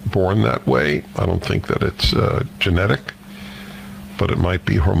largely born that way. I don't think that it's genetic, but it might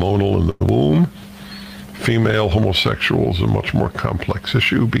be hormonal in the womb. female homosexual is a much more complex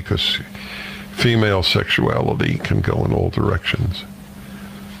issue because female sexuality can go in all directions.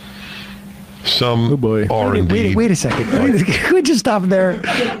 Some are indeed. Wait a second. Can we just stop there?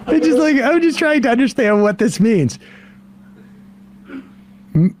 I'm just trying to understand what this means.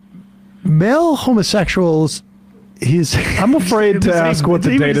 Male homosexuals. I'm afraid to ask what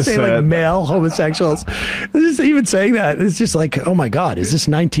the data said. Like male homosexuals. This is even saying that. It's just like, oh my God, is this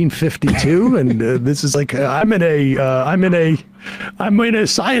 1952? And this is like, I'm in a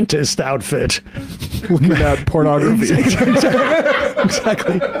scientist outfit, looking at pornography.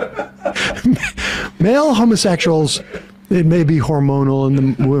 Exactly. Male homosexuals, it may be hormonal in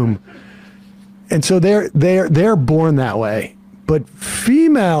the womb, and so they're born that way. But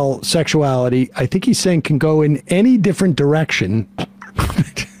female sexuality, I think he's saying, can go in any different direction.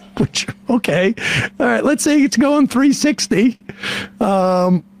 Which, okay, all right, let's say it's going 360.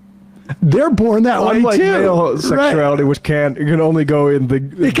 They're born that way Unlike too. Male sexuality, right? Which it can only go in the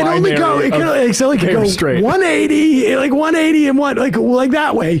it can only go. It can go straight. 180, like 180 and what, like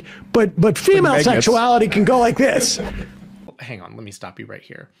that way. But female sexuality can go like this. Hang on, let me stop you right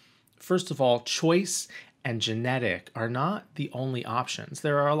here. First of all, choice and genetic are not the only options.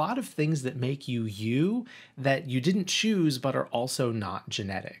 There are a lot of things that make you you that you didn't choose but are also not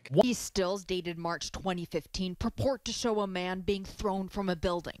genetic. These stills dated March 2015 purport to show a man being thrown from a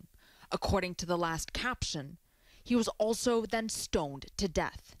building. According to the last caption, he was also then stoned to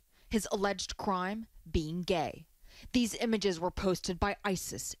death. His alleged crime, being gay. These images were posted by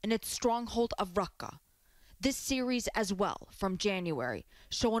ISIS in its stronghold of Raqqa. This series as well, from January,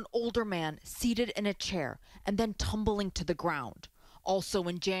 show an older man seated in a chair and then tumbling to the ground. Also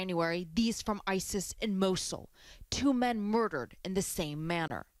in January, these from ISIS in Mosul, 2 men murdered in the same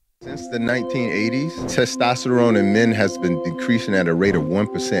manner. Since the 1980s, testosterone in men has been decreasing at a rate of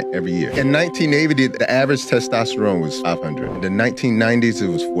 1% every year. In 1980, the average testosterone was 500. In the 1990s, it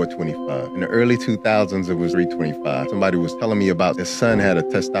was 425. In the early 2000s, it was 325. Somebody was telling me about his son had a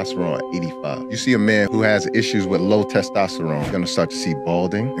testosterone at 85. You see a man who has issues with low testosterone, you're gonna start to see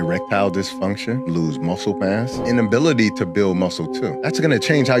balding, erectile dysfunction, lose muscle mass, inability to build muscle too. That's gonna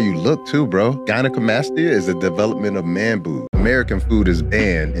change how you look too, bro. Gynecomastia is the development of man boobs. American food is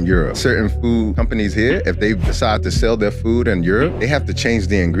banned in Europe. Certain food companies here, if they decide to sell their food in Europe, they have to change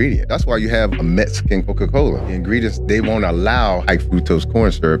the ingredient. That's why you have a Mexican Coca-Cola. The ingredients, they won't allow high fructose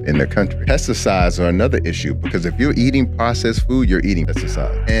corn syrup in their country. Pesticides are another issue because if you're eating processed food, you're eating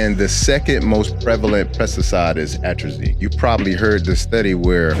pesticides. And the second most prevalent pesticide is atrazine. You probably heard the study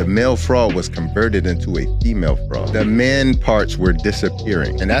where the male frog was converted into a female frog. The man parts were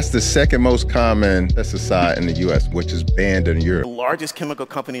disappearing. And that's the second most common pesticide in the US, which is banned in Europe. The largest chemical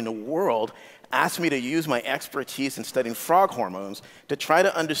company in the world asked me to use my expertise in studying frog hormones to try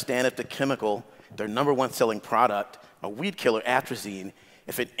to understand if the chemical, their #1 selling product, a weed killer, atrazine,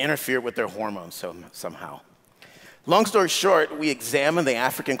 if it interfered with their hormones somehow. Long story short, we examined the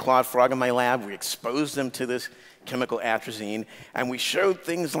African clawed frog in my lab, we exposed them to this chemical atrazine, and we showed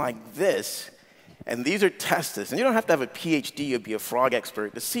things like this. And these are testes. And you don't have to have a PhD or be a frog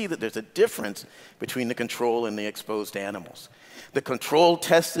expert to see that there's a difference between the control and the exposed animals. The control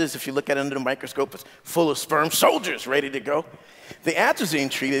testes, if you look at it under the microscope, is full of sperm soldiers ready to go. The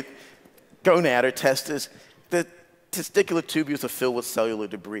atrazine-treated gonad or testes, the testicular tubules are filled with cellular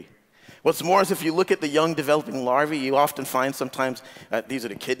debris. What's more is if you look at the young developing larvae, you often find sometimes, these are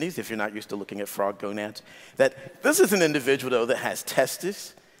the kidneys, if you're not used to looking at frog gonads, that this is an individual, though, that has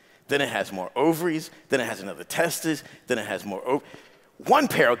testes, then it has more ovaries, then it has another testes, then it has more ovaries. One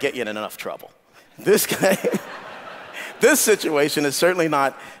pair will get you in enough trouble. This guy, this situation is certainly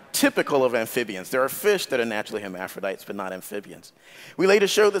not typical of amphibians. There are fish that are naturally hermaphrodites, but not amphibians. We later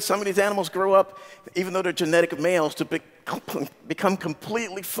showed that some of these animals grow up, even though they're genetic males, to become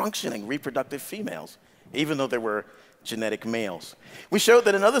completely functioning reproductive females, even though they were genetic males. We showed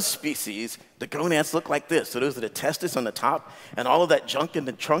that in other species, the gonads look like this. So those are the testes on the top, and all of that junk in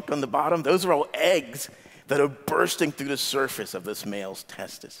the trunk on the bottom, those are all eggs that are bursting through the surface of this male's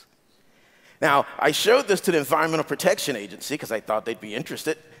testes. Now, I showed this to the Environmental Protection Agency because I thought they'd be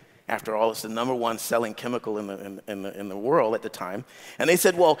interested. After all, it's the #1 selling chemical in the world at the time. And they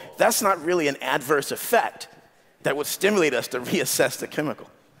said, well, that's not really an adverse effect that would stimulate us to reassess the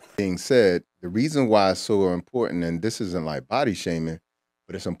chemical. Being said, the reason why it's so important, and this isn't like body shaming,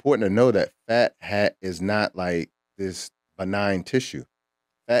 but it's important to know that fat is not like this benign tissue.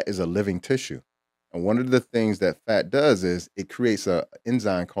 Fat is a living tissue. And one of the things that fat does is it creates an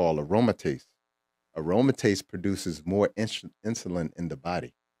enzyme called aromatase. Aromatase produces more insulin in the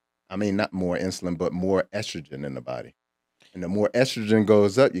body. I mean, not more insulin, but more estrogen in the body. And the more estrogen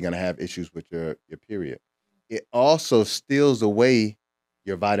goes up, you're going to have issues with your period. it also steals away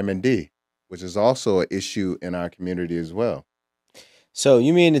your vitamin D, which is also an issue in our community as well. So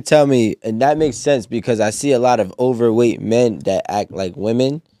you mean to tell me, and that makes sense because I see a lot of overweight men that act like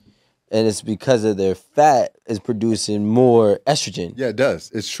women, and it's because of their fat is producing more estrogen. Yeah, it does.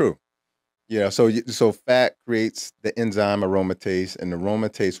 It's true. Yeah, so fat creates the enzyme aromatase, and the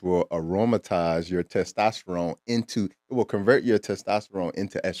aromatase will aromatize your testosterone it will convert your testosterone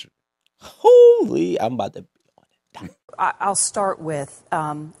into estrogen. Holy, I'm about to be on it. I'll start with,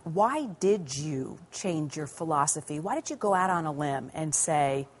 why did you change your philosophy? Why did you go out on a limb and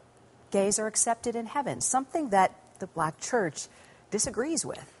say gays are accepted in heaven, something that the black church disagrees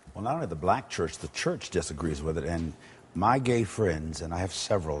with? Well, not only the black church, the church disagrees with it. And my gay friends, and I have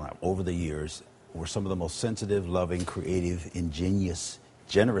several over the years, were some of the most sensitive, loving, creative, ingenious,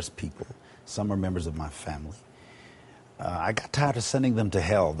 generous people. Some are members of my family. I got tired of sending them to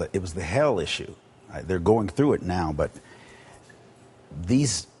hell. It was the hell issue. They're going through it now, but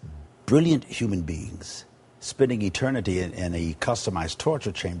these brilliant human beings spending eternity in a customized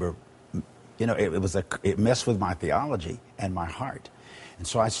torture chamber, you know, it messed with my theology and my heart. And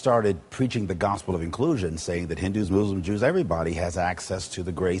so I started preaching the gospel of inclusion, saying that Hindus, Muslims, Jews, everybody has access to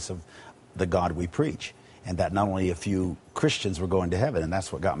the grace of the God we preach. And that not only a few Christians were going to heaven, and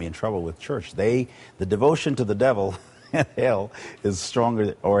that's what got me in trouble with church. The devotion to the devil and hell is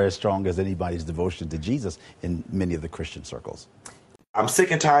stronger or as strong as anybody's devotion to Jesus in many of the Christian circles. I'm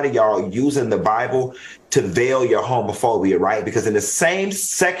sick and tired of y'all using the Bible to veil your homophobia, right? Because in the same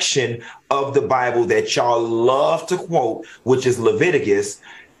section of the Bible that y'all love to quote, which is Leviticus,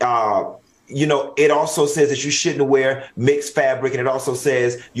 you know, it also says that you shouldn't wear mixed fabric, and it also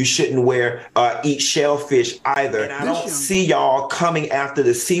says you shouldn't eat shellfish either. And I don't see y'all coming after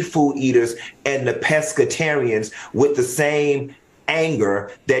the seafood eaters and the pescatarians with the same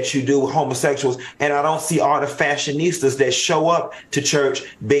anger that you do with homosexuals. And I don't see all the fashionistas that show up to church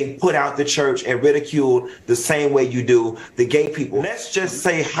being put out the church and ridiculed the same way you do the gay people. Let's just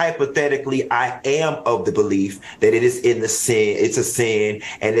say hypothetically, I am of the belief that it is it's a sin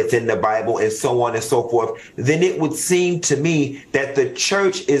and it's in the Bible and so on and so forth. Then it would seem to me that the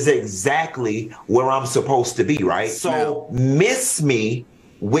church is exactly where I'm supposed to be, right? So miss me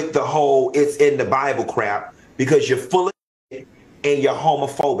with the whole it's in the Bible crap, because you're full of and you're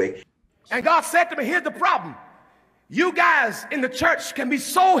homophobic. And God said to me, here's the problem. You guys in the church can be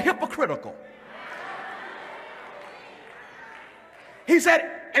so hypocritical. He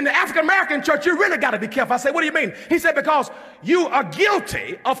said, in the African-American church, you really got to be careful. I said, what do you mean? He said, because you are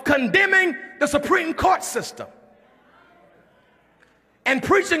guilty of condemning the Supreme Court system and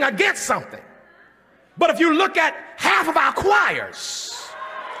preaching against something. But if you look at half of our choirs,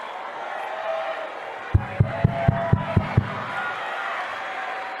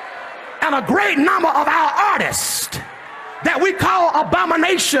 and a great number of our artists that we call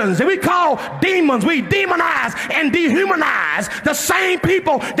abominations and we call demons, we demonize and dehumanize the same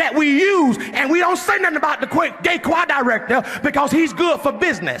people that we use, and we don't say nothing about the gay choir director because he's good for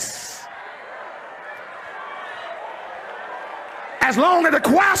business. As long as the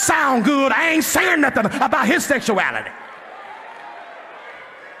choir sound good, I ain't saying nothing about his sexuality.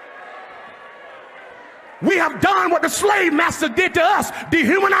 We have done what the slave master did to us: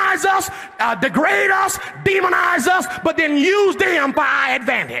 dehumanize us, degrade us, demonize us, but then use them for our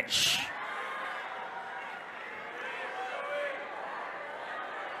advantage.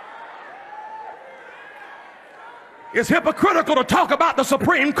 It's hypocritical to talk about the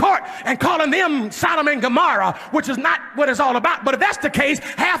Supreme Court and calling them Sodom and Gomorrah, which is not what it's all about. But if that's the case,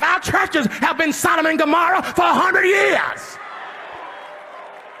 half our churches have been Sodom and Gomorrah for 100 years.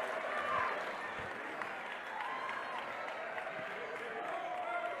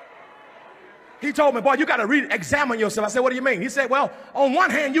 He told me, boy, you got to re-examine yourself. I said, what do you mean? He said, well, on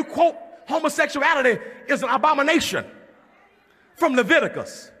one hand, you quote homosexuality is an abomination from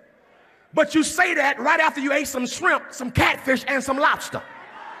Leviticus. But you say that right after you ate some shrimp, some catfish, and some lobster.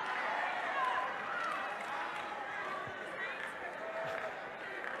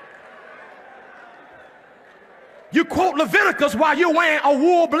 You quote Leviticus while you're wearing a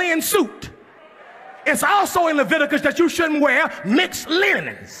wool blend suit. It's also in Leviticus that you shouldn't wear mixed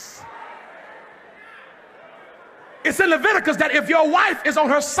linens. It's in Leviticus that if your wife is on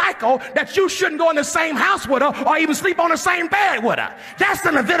her cycle, that you shouldn't go in the same house with her or even sleep on the same bed with her. That's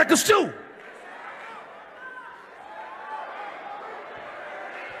in Leviticus too.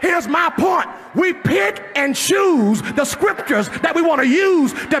 Here's my point. We pick and choose the scriptures that we want to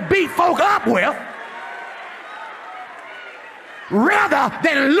use to beat folk up with, rather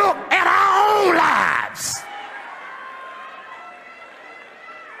than look at our own lives.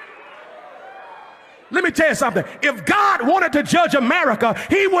 Let me tell you something. If God wanted to judge America,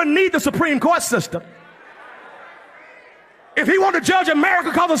 he wouldn't need the Supreme Court system. If he wanted to judge America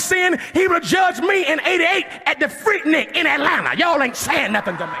because of sin, he would have judged me in '88 at the Freaknik in Atlanta. Y'all ain't saying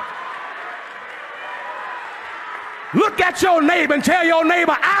nothing to me. Look at your neighbor and tell your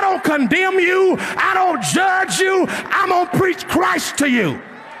neighbor, I don't condemn you. I don't judge you. I'm going to preach Christ to you.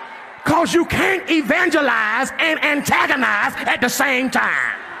 Because you can't evangelize and antagonize at the same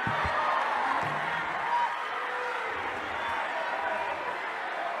time.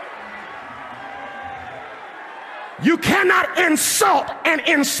 You cannot insult and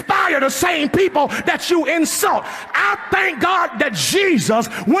inspire the same people that you insult. I thank God that Jesus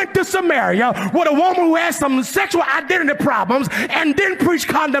went to Samaria with a woman who had some sexual identity problems and didn't preach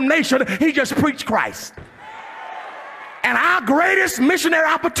condemnation. He just preached Christ. And our greatest missionary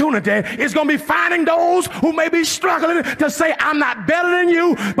opportunity is going to be finding those who may be struggling to say, I'm not better than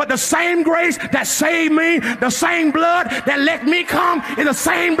you, but the same grace that saved me, the same blood that let me come is the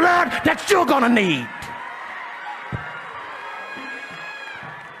same blood that you're going to need.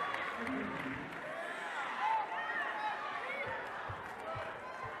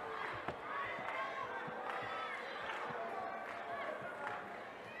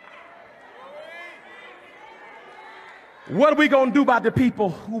 What are we going to do about the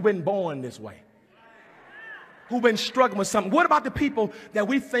people who've been born this way? Who've been struggling with something? What about the people that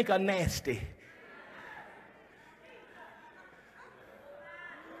we think are nasty?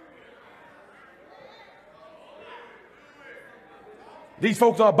 These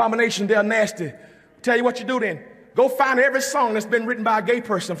folks are abomination, they're nasty. Tell you what you do then. Go find every song that's been written by a gay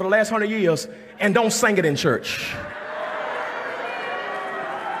person for the last 100 years and don't sing it in church.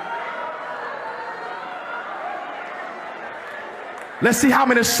 Let's see how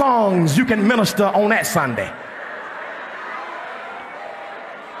many songs you can minister on that Sunday.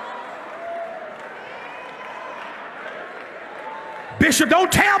 Bishop,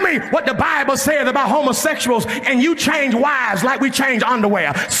 don't tell me what the Bible says about homosexuals and you change wives like we change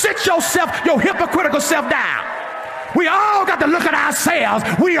underwear. Sit yourself, your hypocritical self down. We all got to look at ourselves.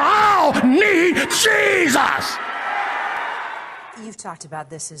 We all need Jesus. You've talked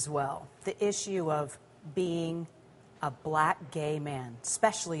about this as well. The issue of being a black gay man,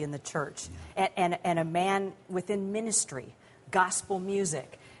 especially in the church, and a man within ministry, gospel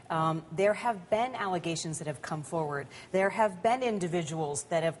music. There have been allegations that have come forward. There have been individuals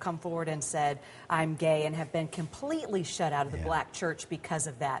that have come forward and said, I'm gay, and have been completely shut out of the black church because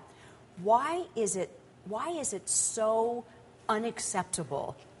of that. Why is it so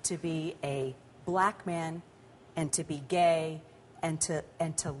unacceptable to be a black man and to be gay and to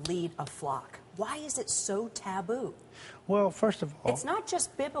lead a flock? Why is it so taboo? Well, first of all, it's not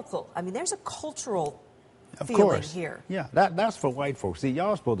just biblical. I mean, there's a cultural of feeling course here. Yeah, that's for white folks. See,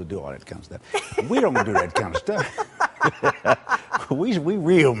 y'all supposed to do all that kind of stuff. We don't do that kind of stuff. we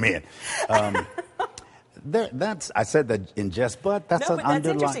real men. I said that in jest, but that's no, an but that's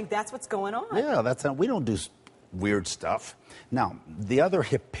underlying. Interesting. That's what's going on. Yeah, we don't do weird stuff. Now, the other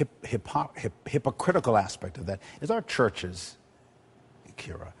hypocritical aspect of that is our churches,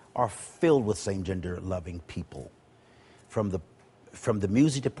 Kira, are filled with same-gender loving people, from the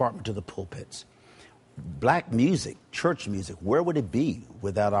music department to the pulpits. Black music, church music, where would it be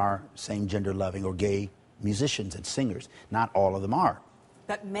without our same-gender loving or gay musicians and singers? Not all of them are.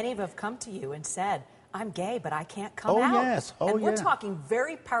 But many have come to you and said, I'm gay, but I can't come out. Yes. And we're talking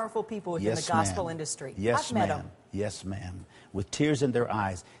very powerful people within the gospel industry. Yes, I've met them. Yes, ma'am. With tears in their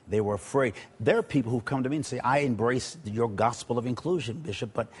eyes, they were afraid. There are people who come to me and say, I embrace your gospel of inclusion,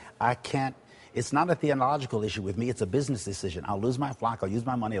 Bishop, but I can't. It's not a theological issue with me. It's a business decision. I'll lose my flock. I'll use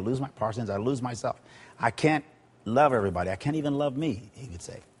my money. I'll lose my parsons. I'll lose myself. I can't love everybody. I can't even love me, he would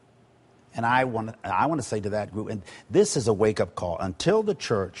say. And I want to say to that group, and this is a wake-up call. Until the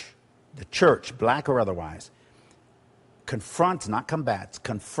church, black or otherwise, confronts, not combats,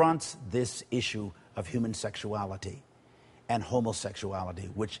 confronts this issue of human sexuality and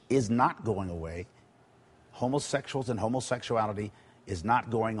homosexuality, which is not going away. Homosexuals and homosexuality is not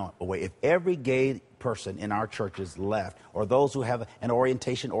going away. If every gay person in our churches left, or those who have an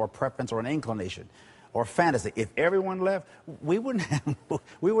orientation or a preference or an inclination or fantasy, if everyone left, we wouldn't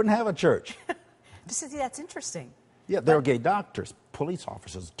have a church. See, that's interesting. Yeah, there are gay doctors, police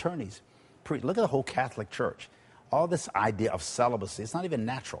officers, attorneys. Look at the whole Catholic Church. All this idea of celibacy, it's not even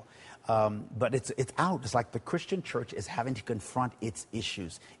natural. But it's out. It's like the Christian church is having to confront its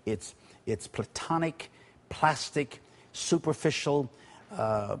issues. It's platonic, plastic, superficial,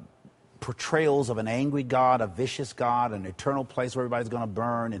 portrayals of an angry God, a vicious God, an eternal place where everybody's going to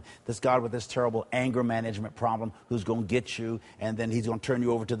burn, and this God with this terrible anger management problem who's going to get you, and then he's going to turn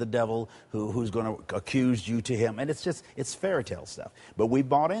you over to the devil who's going to accuse you to him. And it's fairy tale stuff. But we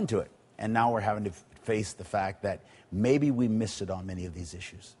bought into it, and now we're having to face the fact that maybe we missed it on many of these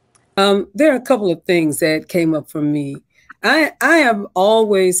issues. There are a couple of things that came up for me. I have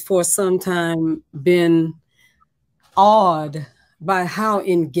always for some time been awed by how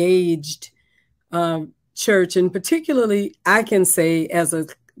engaged church, and particularly I can say as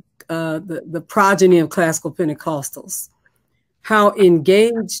the progeny of classical Pentecostals, how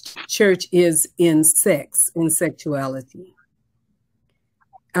engaged church is in sex and sexuality.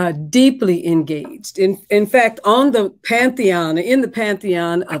 Deeply engaged. In fact, in the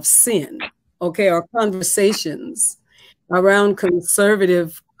pantheon of sin, okay, or conversations around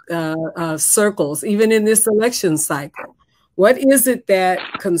conservative circles, even in this election cycle. What is it that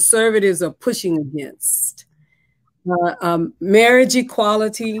conservatives are pushing against? Marriage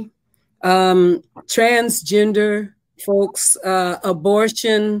equality, transgender folks,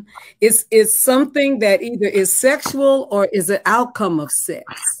 abortion is something that either is sexual or is an outcome of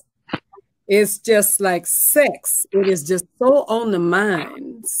sex. It's just like sex. It is just so on the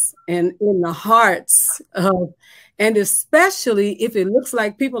minds and in the hearts of, and especially if it looks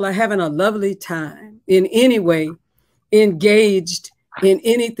like people are having a lovely time in any way, engaged in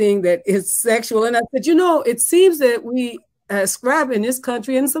anything that is sexual. And I said, you know, it seems that we ascribe in this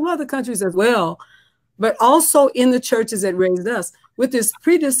country and some other countries as well, but also in the churches that raised us, with this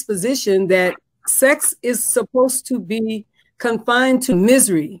predisposition that sex is supposed to be confined to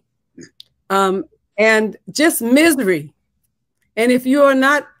misery, and just misery. And if you are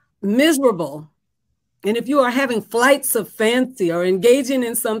not miserable, and if you are having flights of fancy or engaging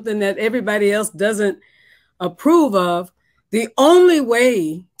in something that everybody else doesn't approve of, the only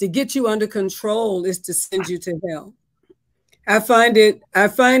way to get you under control is to send you to hell. I find it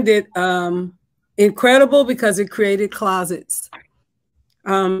incredible because it created closets.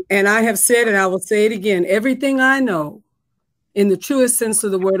 And I have said, and I will say it again, everything I know in the truest sense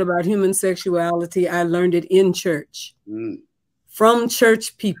of the word about human sexuality, I learned it in church, from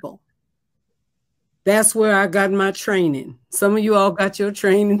church people. That's where I got my training. Some of you all got your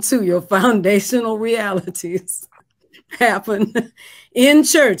training too. Your foundational realities happen in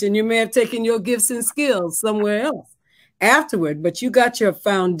church, and you may have taken your gifts and skills somewhere else afterward, but you got your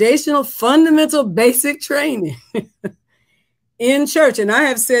foundational, fundamental, basic training in church. And I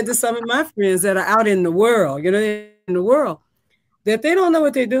have said to some of my friends that are out in the world, you know, in the world, that they don't know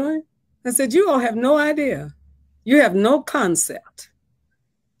what they're doing. I said, you all have no idea. You have no concept.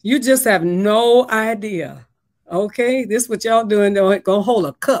 You just have no idea. Okay, this is what y'all doing. Don't go hold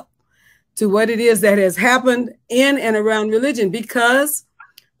a cup to what it is that has happened in and around religion, because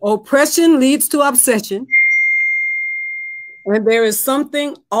oppression leads to obsession. And there is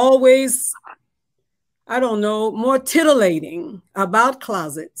something always, I don't know, more titillating about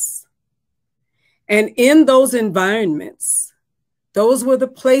closets. And in those environments, those were the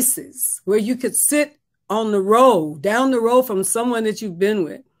places where you could sit on the row, down the row from someone that you've been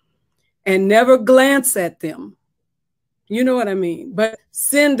with, and never glance at them. You know what I mean? But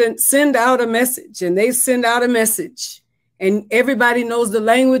send out a message, and they send out a message, and everybody knows the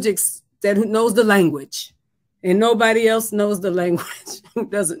language that knows the language, and nobody else knows the language who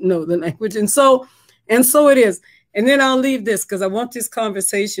doesn't know the language. And so it is. And then I'll leave this because I want this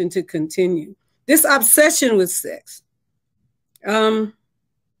conversation to continue. This obsession with sex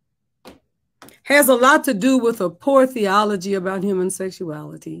has a lot to do with a poor theology about human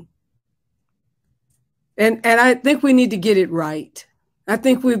sexuality. And I think we need to get it right. I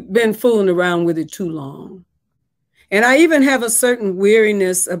think we've been fooling around with it too long. And I even have a certain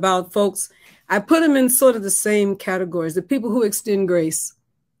weariness about folks. I put them in sort of the same categories, the people who extend grace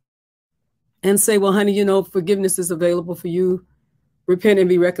and say, well, honey, you know, forgiveness is available for you. Repent and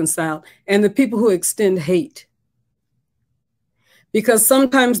be reconciled. And the people who extend hate. Because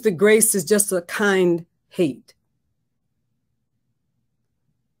sometimes the grace is just a kind hate.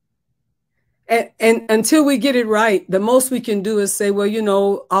 And until we get it right, the most we can do is say, well, you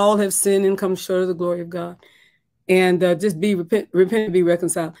know, all have sinned and come short of the glory of God. And just repent and be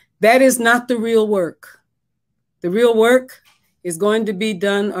reconciled. That is not the real work. The real work is going to be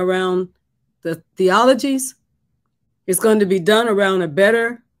done around the theologies. It's going to be done around a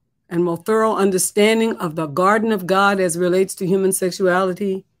better and more thorough understanding of the garden of God as relates to human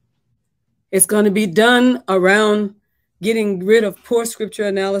sexuality. It's going to be done around getting rid of poor scripture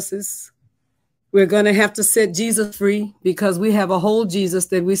analysis. We're going to have to set Jesus free, because we have a whole Jesus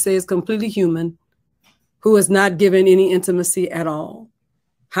that we say is completely human, who is not given any intimacy at all.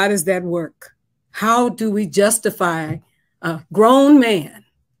 How does that work? How do we justify a grown man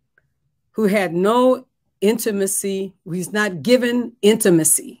who had no intimacy? He's not given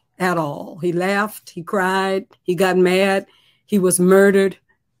intimacy at all. He laughed, he cried, he got mad, he was murdered,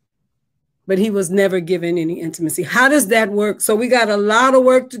 but he was never given any intimacy. How does that work? So we got a lot of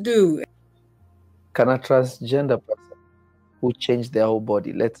work to do. Can a transgender person who changed their whole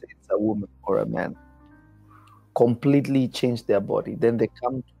body, let's say it's a woman or a man, completely change their body, then they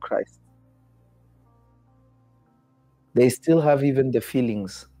come to Christ, they still have even the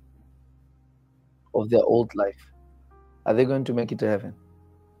feelings of their old life, are they going to make it to heaven?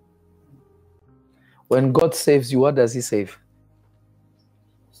 When God saves you, what does he save?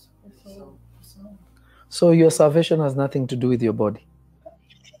 So your salvation has nothing to do with your body.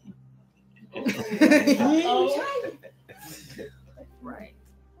 Right.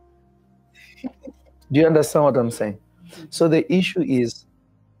 Do you understand what I'm saying? So the issue is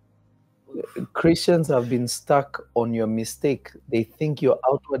Christians have been stuck on your mistake. They think your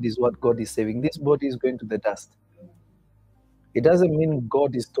outward is what God is saving. This body is going to the dust. It doesn't mean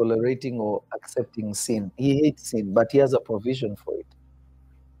God is tolerating or accepting sin. He hates sin, but he has a provision for it.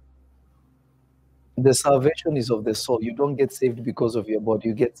 The salvation is of the soul. You don't get saved because of your body.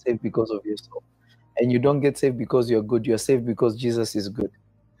 You get saved because of your soul. And you don't get saved because you're good. You're saved because Jesus is good.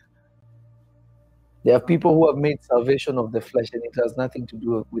 There are people who have made salvation of the flesh, and it has nothing to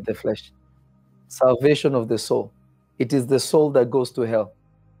do with the flesh. Salvation of the soul. It is the soul that goes to hell.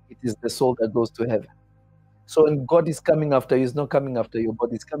 It is the soul that goes to heaven. So when God is coming after you, he's not coming after your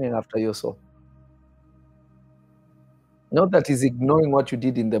body, he's coming after your soul. Not that he's ignoring what you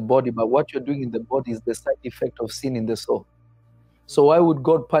did in the body, but what you're doing in the body is the side effect of sin in the soul. So why would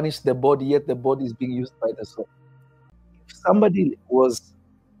God punish the body, yet the body is being used by the soul? If somebody was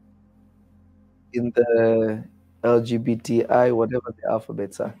in the Lgbtqia, whatever the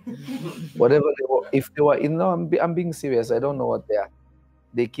alphabets are, whatever they were, if they were in, no, I'm being serious, I don't know what they are.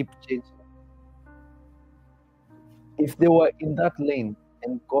 They keep changing. If they were in that lane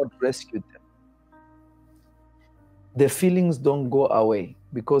and God rescued them, the feelings don't go away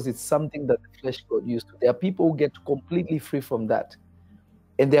because it's something that the flesh got used to. There are people who get completely free from that.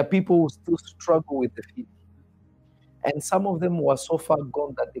 And there are people who still struggle with the feeling. And some of them were so far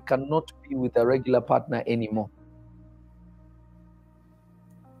gone that they cannot be with a regular partner anymore.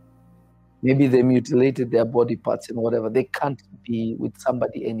 Maybe they mutilated their body parts and whatever. They can't be with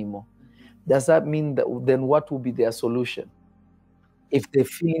somebody anymore. Does that mean that then what will be their solution? If the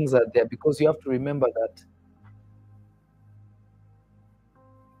feelings are there, because you have to remember that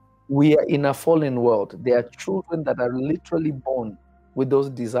we are in a fallen world. There are children that are literally born with those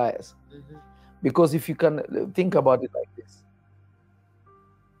desires. Mm-hmm. Because if you can think about it like this,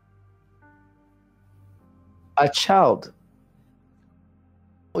 a child,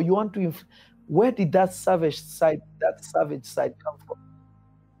 you want to, where did that savage side come from?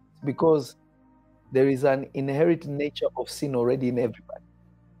 Because there is an inherent nature of sin already in everybody.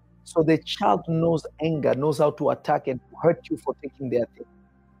 So the child knows anger, knows how to attack and hurt you for taking their thing.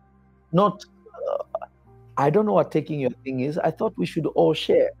 Not, I don't know what taking your thing is. I thought we should all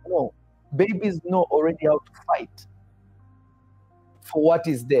share. No, babies know already how to fight for what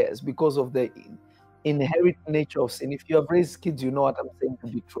is theirs because of the inherent nature of sin. If you have raised kids, you know what I'm saying to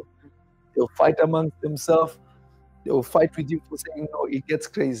be true. They'll fight amongst themselves. They'll fight with you for saying no. It gets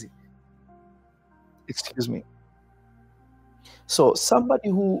crazy. Excuse me. So somebody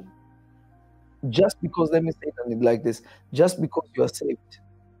who, just because, let me say it like this, just because you are saved,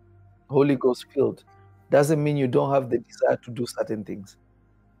 Holy Ghost filled, doesn't mean you don't have the desire to do certain things.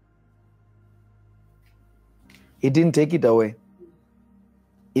 He didn't take it away.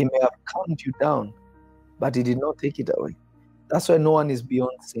 He may have calmed you down, but he did not take it away. That's why no one is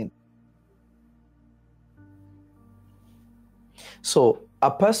beyond sin. So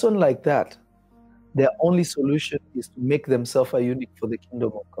a person like that, their only solution is to make themselves a eunuch for the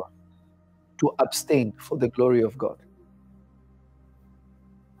kingdom of God, to abstain for the glory of God.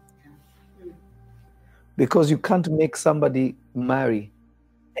 Because you can't make somebody marry,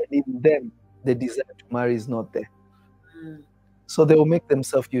 and in them, the desire to marry is not there. So they will make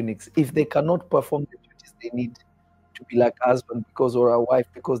themselves eunuchs. If they cannot perform the duties they need to be like a husband because or a wife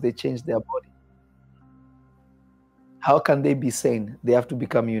because they changed their body, how can they be sane? They have to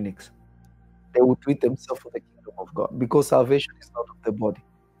become eunuchs. They will treat themselves for the kingdom of God because salvation is not of the body,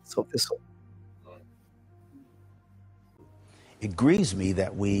 it's of the soul. It grieves me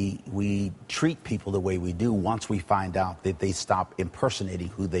that we treat people the way we do once we find out that they stop impersonating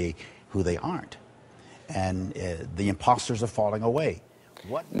who they aren't. And the imposters are falling away.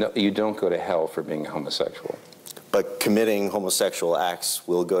 No, you don't go to hell for being homosexual. But committing homosexual acts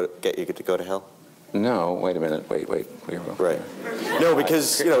will get you to go to hell? No, wait a minute. Wait. Right. No,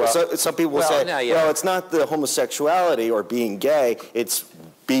 because some people will say, well, it's not the homosexuality or being gay; it's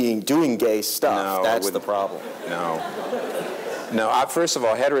doing gay stuff. No, that's the problem. No. First of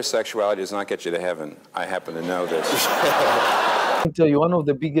all, heterosexuality does not get you to heaven. I happen to know this. I can tell you, one of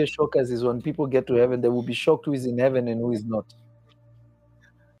the biggest shockers is when people get to heaven, they will be shocked who is in heaven and who is not.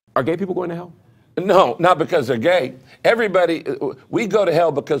 Are gay people going to hell? No, not because they're gay. Everybody, we go to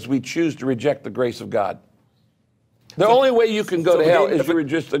hell because we choose to reject the grace of God. The only way you can go to hell is to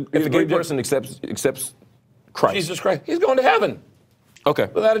reject the. If a gay person accepts Christ, Jesus Christ, he's going to heaven. Okay.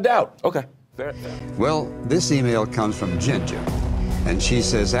 Without a doubt. Okay. Well, this email comes from Ginger, and she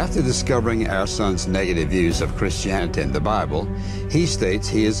says, after discovering our son's negative views of Christianity and the Bible, he states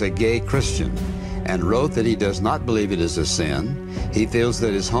he is a gay Christian and wrote that he does not believe it is a sin. He feels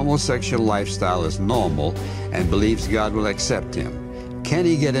that his homosexual lifestyle is normal and believes God will accept him. Can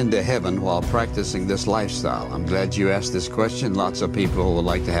he get into heaven while practicing this lifestyle? I'm glad you asked this question. Lots of people would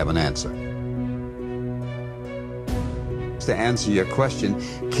like to have an answer. To answer your question,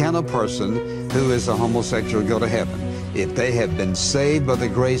 can a person who is a homosexual go to heaven? If they have been saved by the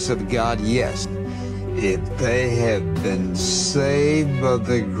grace of God, yes. If they have been saved by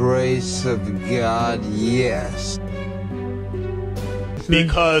the grace of God, yes.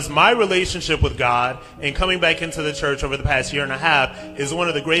 Because my relationship with God and coming back into the church over the past year and a half is one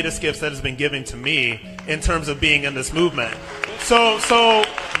of the greatest gifts that has been given to me in terms of being in this movement. So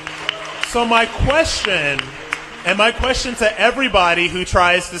my question to everybody who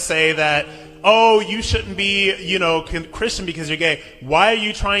tries to say that, oh, you shouldn't be, Christian because you're gay. Why are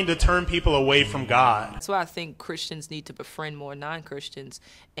you trying to turn people away from God? That's why I think Christians need to befriend more non-Christians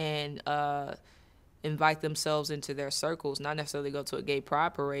and invite themselves into their circles, not necessarily go to a gay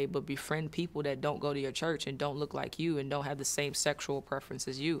pride parade, but befriend people that don't go to your church and don't look like you and don't have the same sexual preference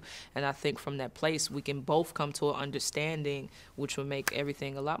as you. And I think from that place, we can both come to an understanding which will make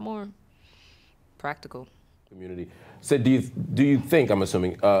everything a lot more practical. Community. So do you think, I'm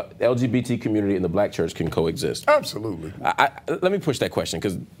assuming, LGBT community and the black church can coexist? Absolutely. Let me push that question,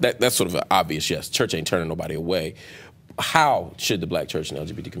 because that's sort of an obvious yes. Church ain't turning nobody away. How should the black church and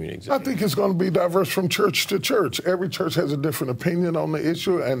LGBT community exist? I think it's going to be diverse from church to church. Every church has a different opinion on the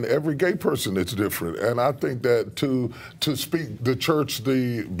issue, and every gay person is different. And I think that to speak the church,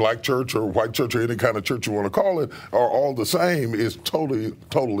 the black church or white church or any kind of church you want to call it, are all the same is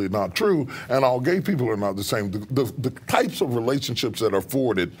totally not true. And all gay people are not the same. The types of relationships that are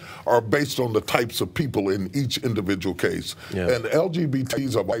afforded are based on the types of people in each individual case. Yeah. And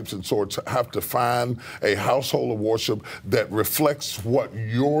LGBTs of types and sorts have to find a household of worship that reflects what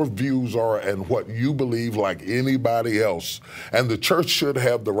your views are and what you believe, like anybody else. And the church should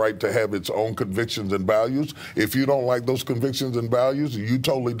have the right to have its own convictions and values. If you don't like those convictions and values, you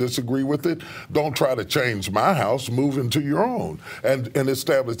totally disagree with it, don't try to change my house, move into your own and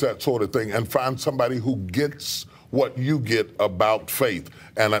establish that sort of thing and find somebody who gets what you get about faith.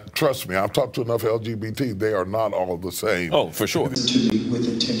 And trust me, I've talked to enough LGBT, they are not all the same. Oh, for sure. To me with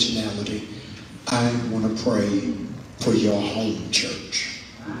intentionality, I want to pray for your home church,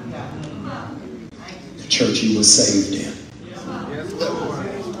 the church you were saved in,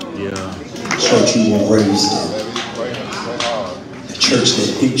 the church you were raised in, the church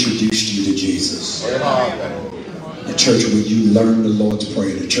that introduced you to Jesus, the church where you learned the Lord's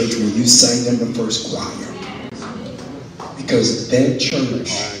Prayer, the church where you sang in the first choir, because that church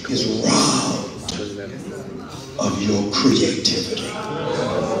is robbed of your creativity.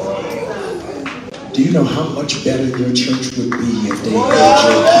 Do you know how much better your church would be if they had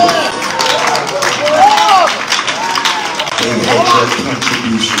your gift? They had your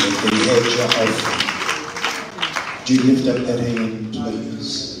contribution, if they had your offering. Do you lift up that hand,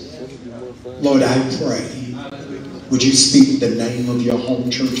 please? Lord, I pray. Would you speak the name of your home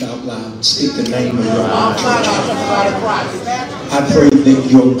church out loud? Speak the name of your home church out loud. I pray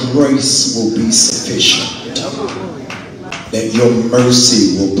that your grace will be sufficient, that your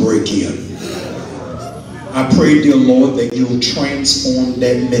mercy will break in. I pray, dear Lord, that you'll transform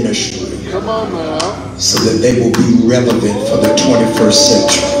that ministry so that they will be relevant for the 21st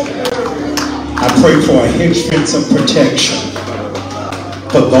century. I pray for a hedge fence of protection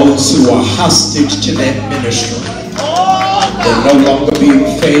for those who are hostage to that ministry. They're no longer being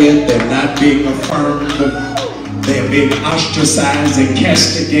fed, they're not being affirmed, they're being ostracized and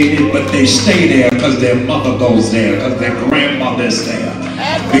castigated, but they stay there because their mother goes there, because their grandmother is there,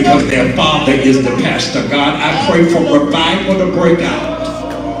 because their father is the pastor. God, I pray for revival to break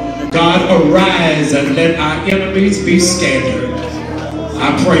out. God, arise and let our enemies be scattered.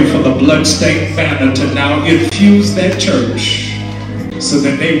 I pray for the bloodstained banner to now infuse that church so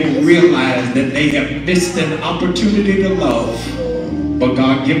that they will realize that they have missed an opportunity to love. But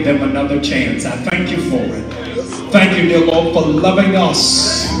God, give them another chance. I thank you for it. Thank you, dear Lord, for loving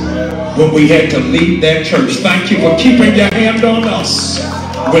us when we had to leave that church. Thank you for keeping your hand on us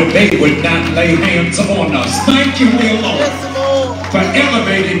when they would not lay hands on us. Thank you, dear Lord, for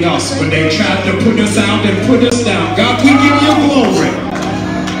elevating us when they tried to put us out and put us down. God, we give you glory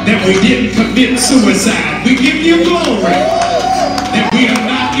that we didn't commit suicide. We give you glory that we are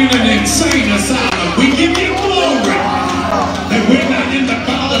not in an insane asylum. We give you glory that we're not in the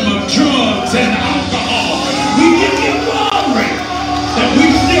bottom of drugs and alcohol. We give you glory that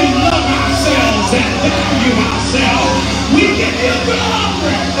we still love ourselves and value ourselves. We give you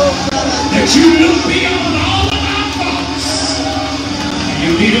glory that you look beyond all of our faults.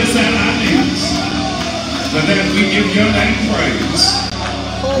 You meet us at our needs. For that we give your name praise.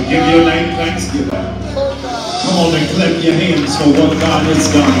 We give your name thanksgiving. Come on and clap your hands for what God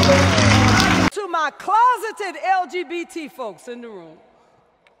has done. To my closeted LGBT folks in the room.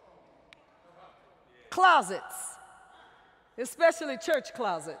 Closets, especially church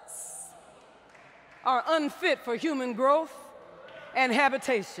closets, are unfit for human growth and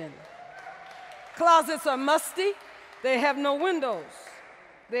habitation. Closets are musty. They have no windows.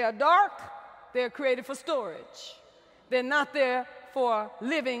 They are dark. They're created for storage. They're not there for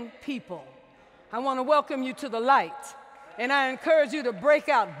living people. I want to welcome you to the light, and I encourage you to break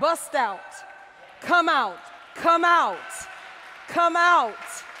out, bust out, come out, come out, come out,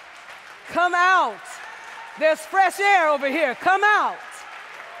 come out. There's fresh air over here. Come out.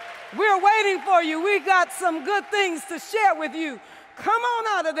 We're waiting for you. We got some good things to share with you. Come on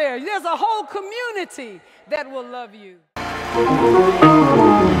out of there. There's a whole community that will love you.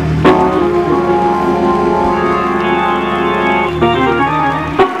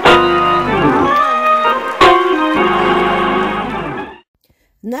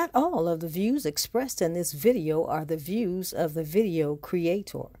 Not all of the views expressed in this video are the views of the video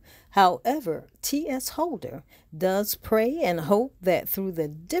creator. However, T.S. Holder does pray and hope that through the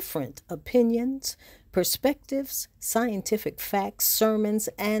different opinions, perspectives, scientific facts, sermons,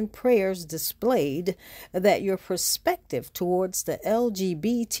 and prayers displayed, that your perspective towards the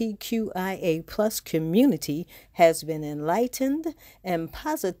LGBTQIA+ community has been enlightened and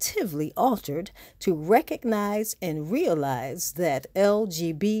positively altered to recognize and realize that LGBTQIA+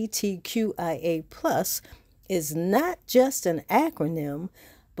 is not just an acronym,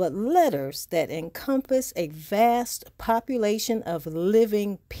 but letters that encompass a vast population of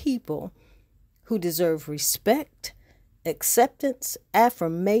living people who deserve respect, acceptance,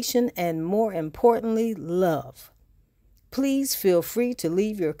 affirmation, and more importantly, love. Please feel free to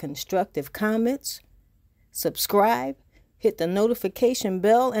leave your constructive comments, subscribe, hit the notification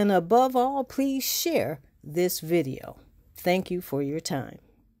bell, and above all, please share this video. Thank you for your time.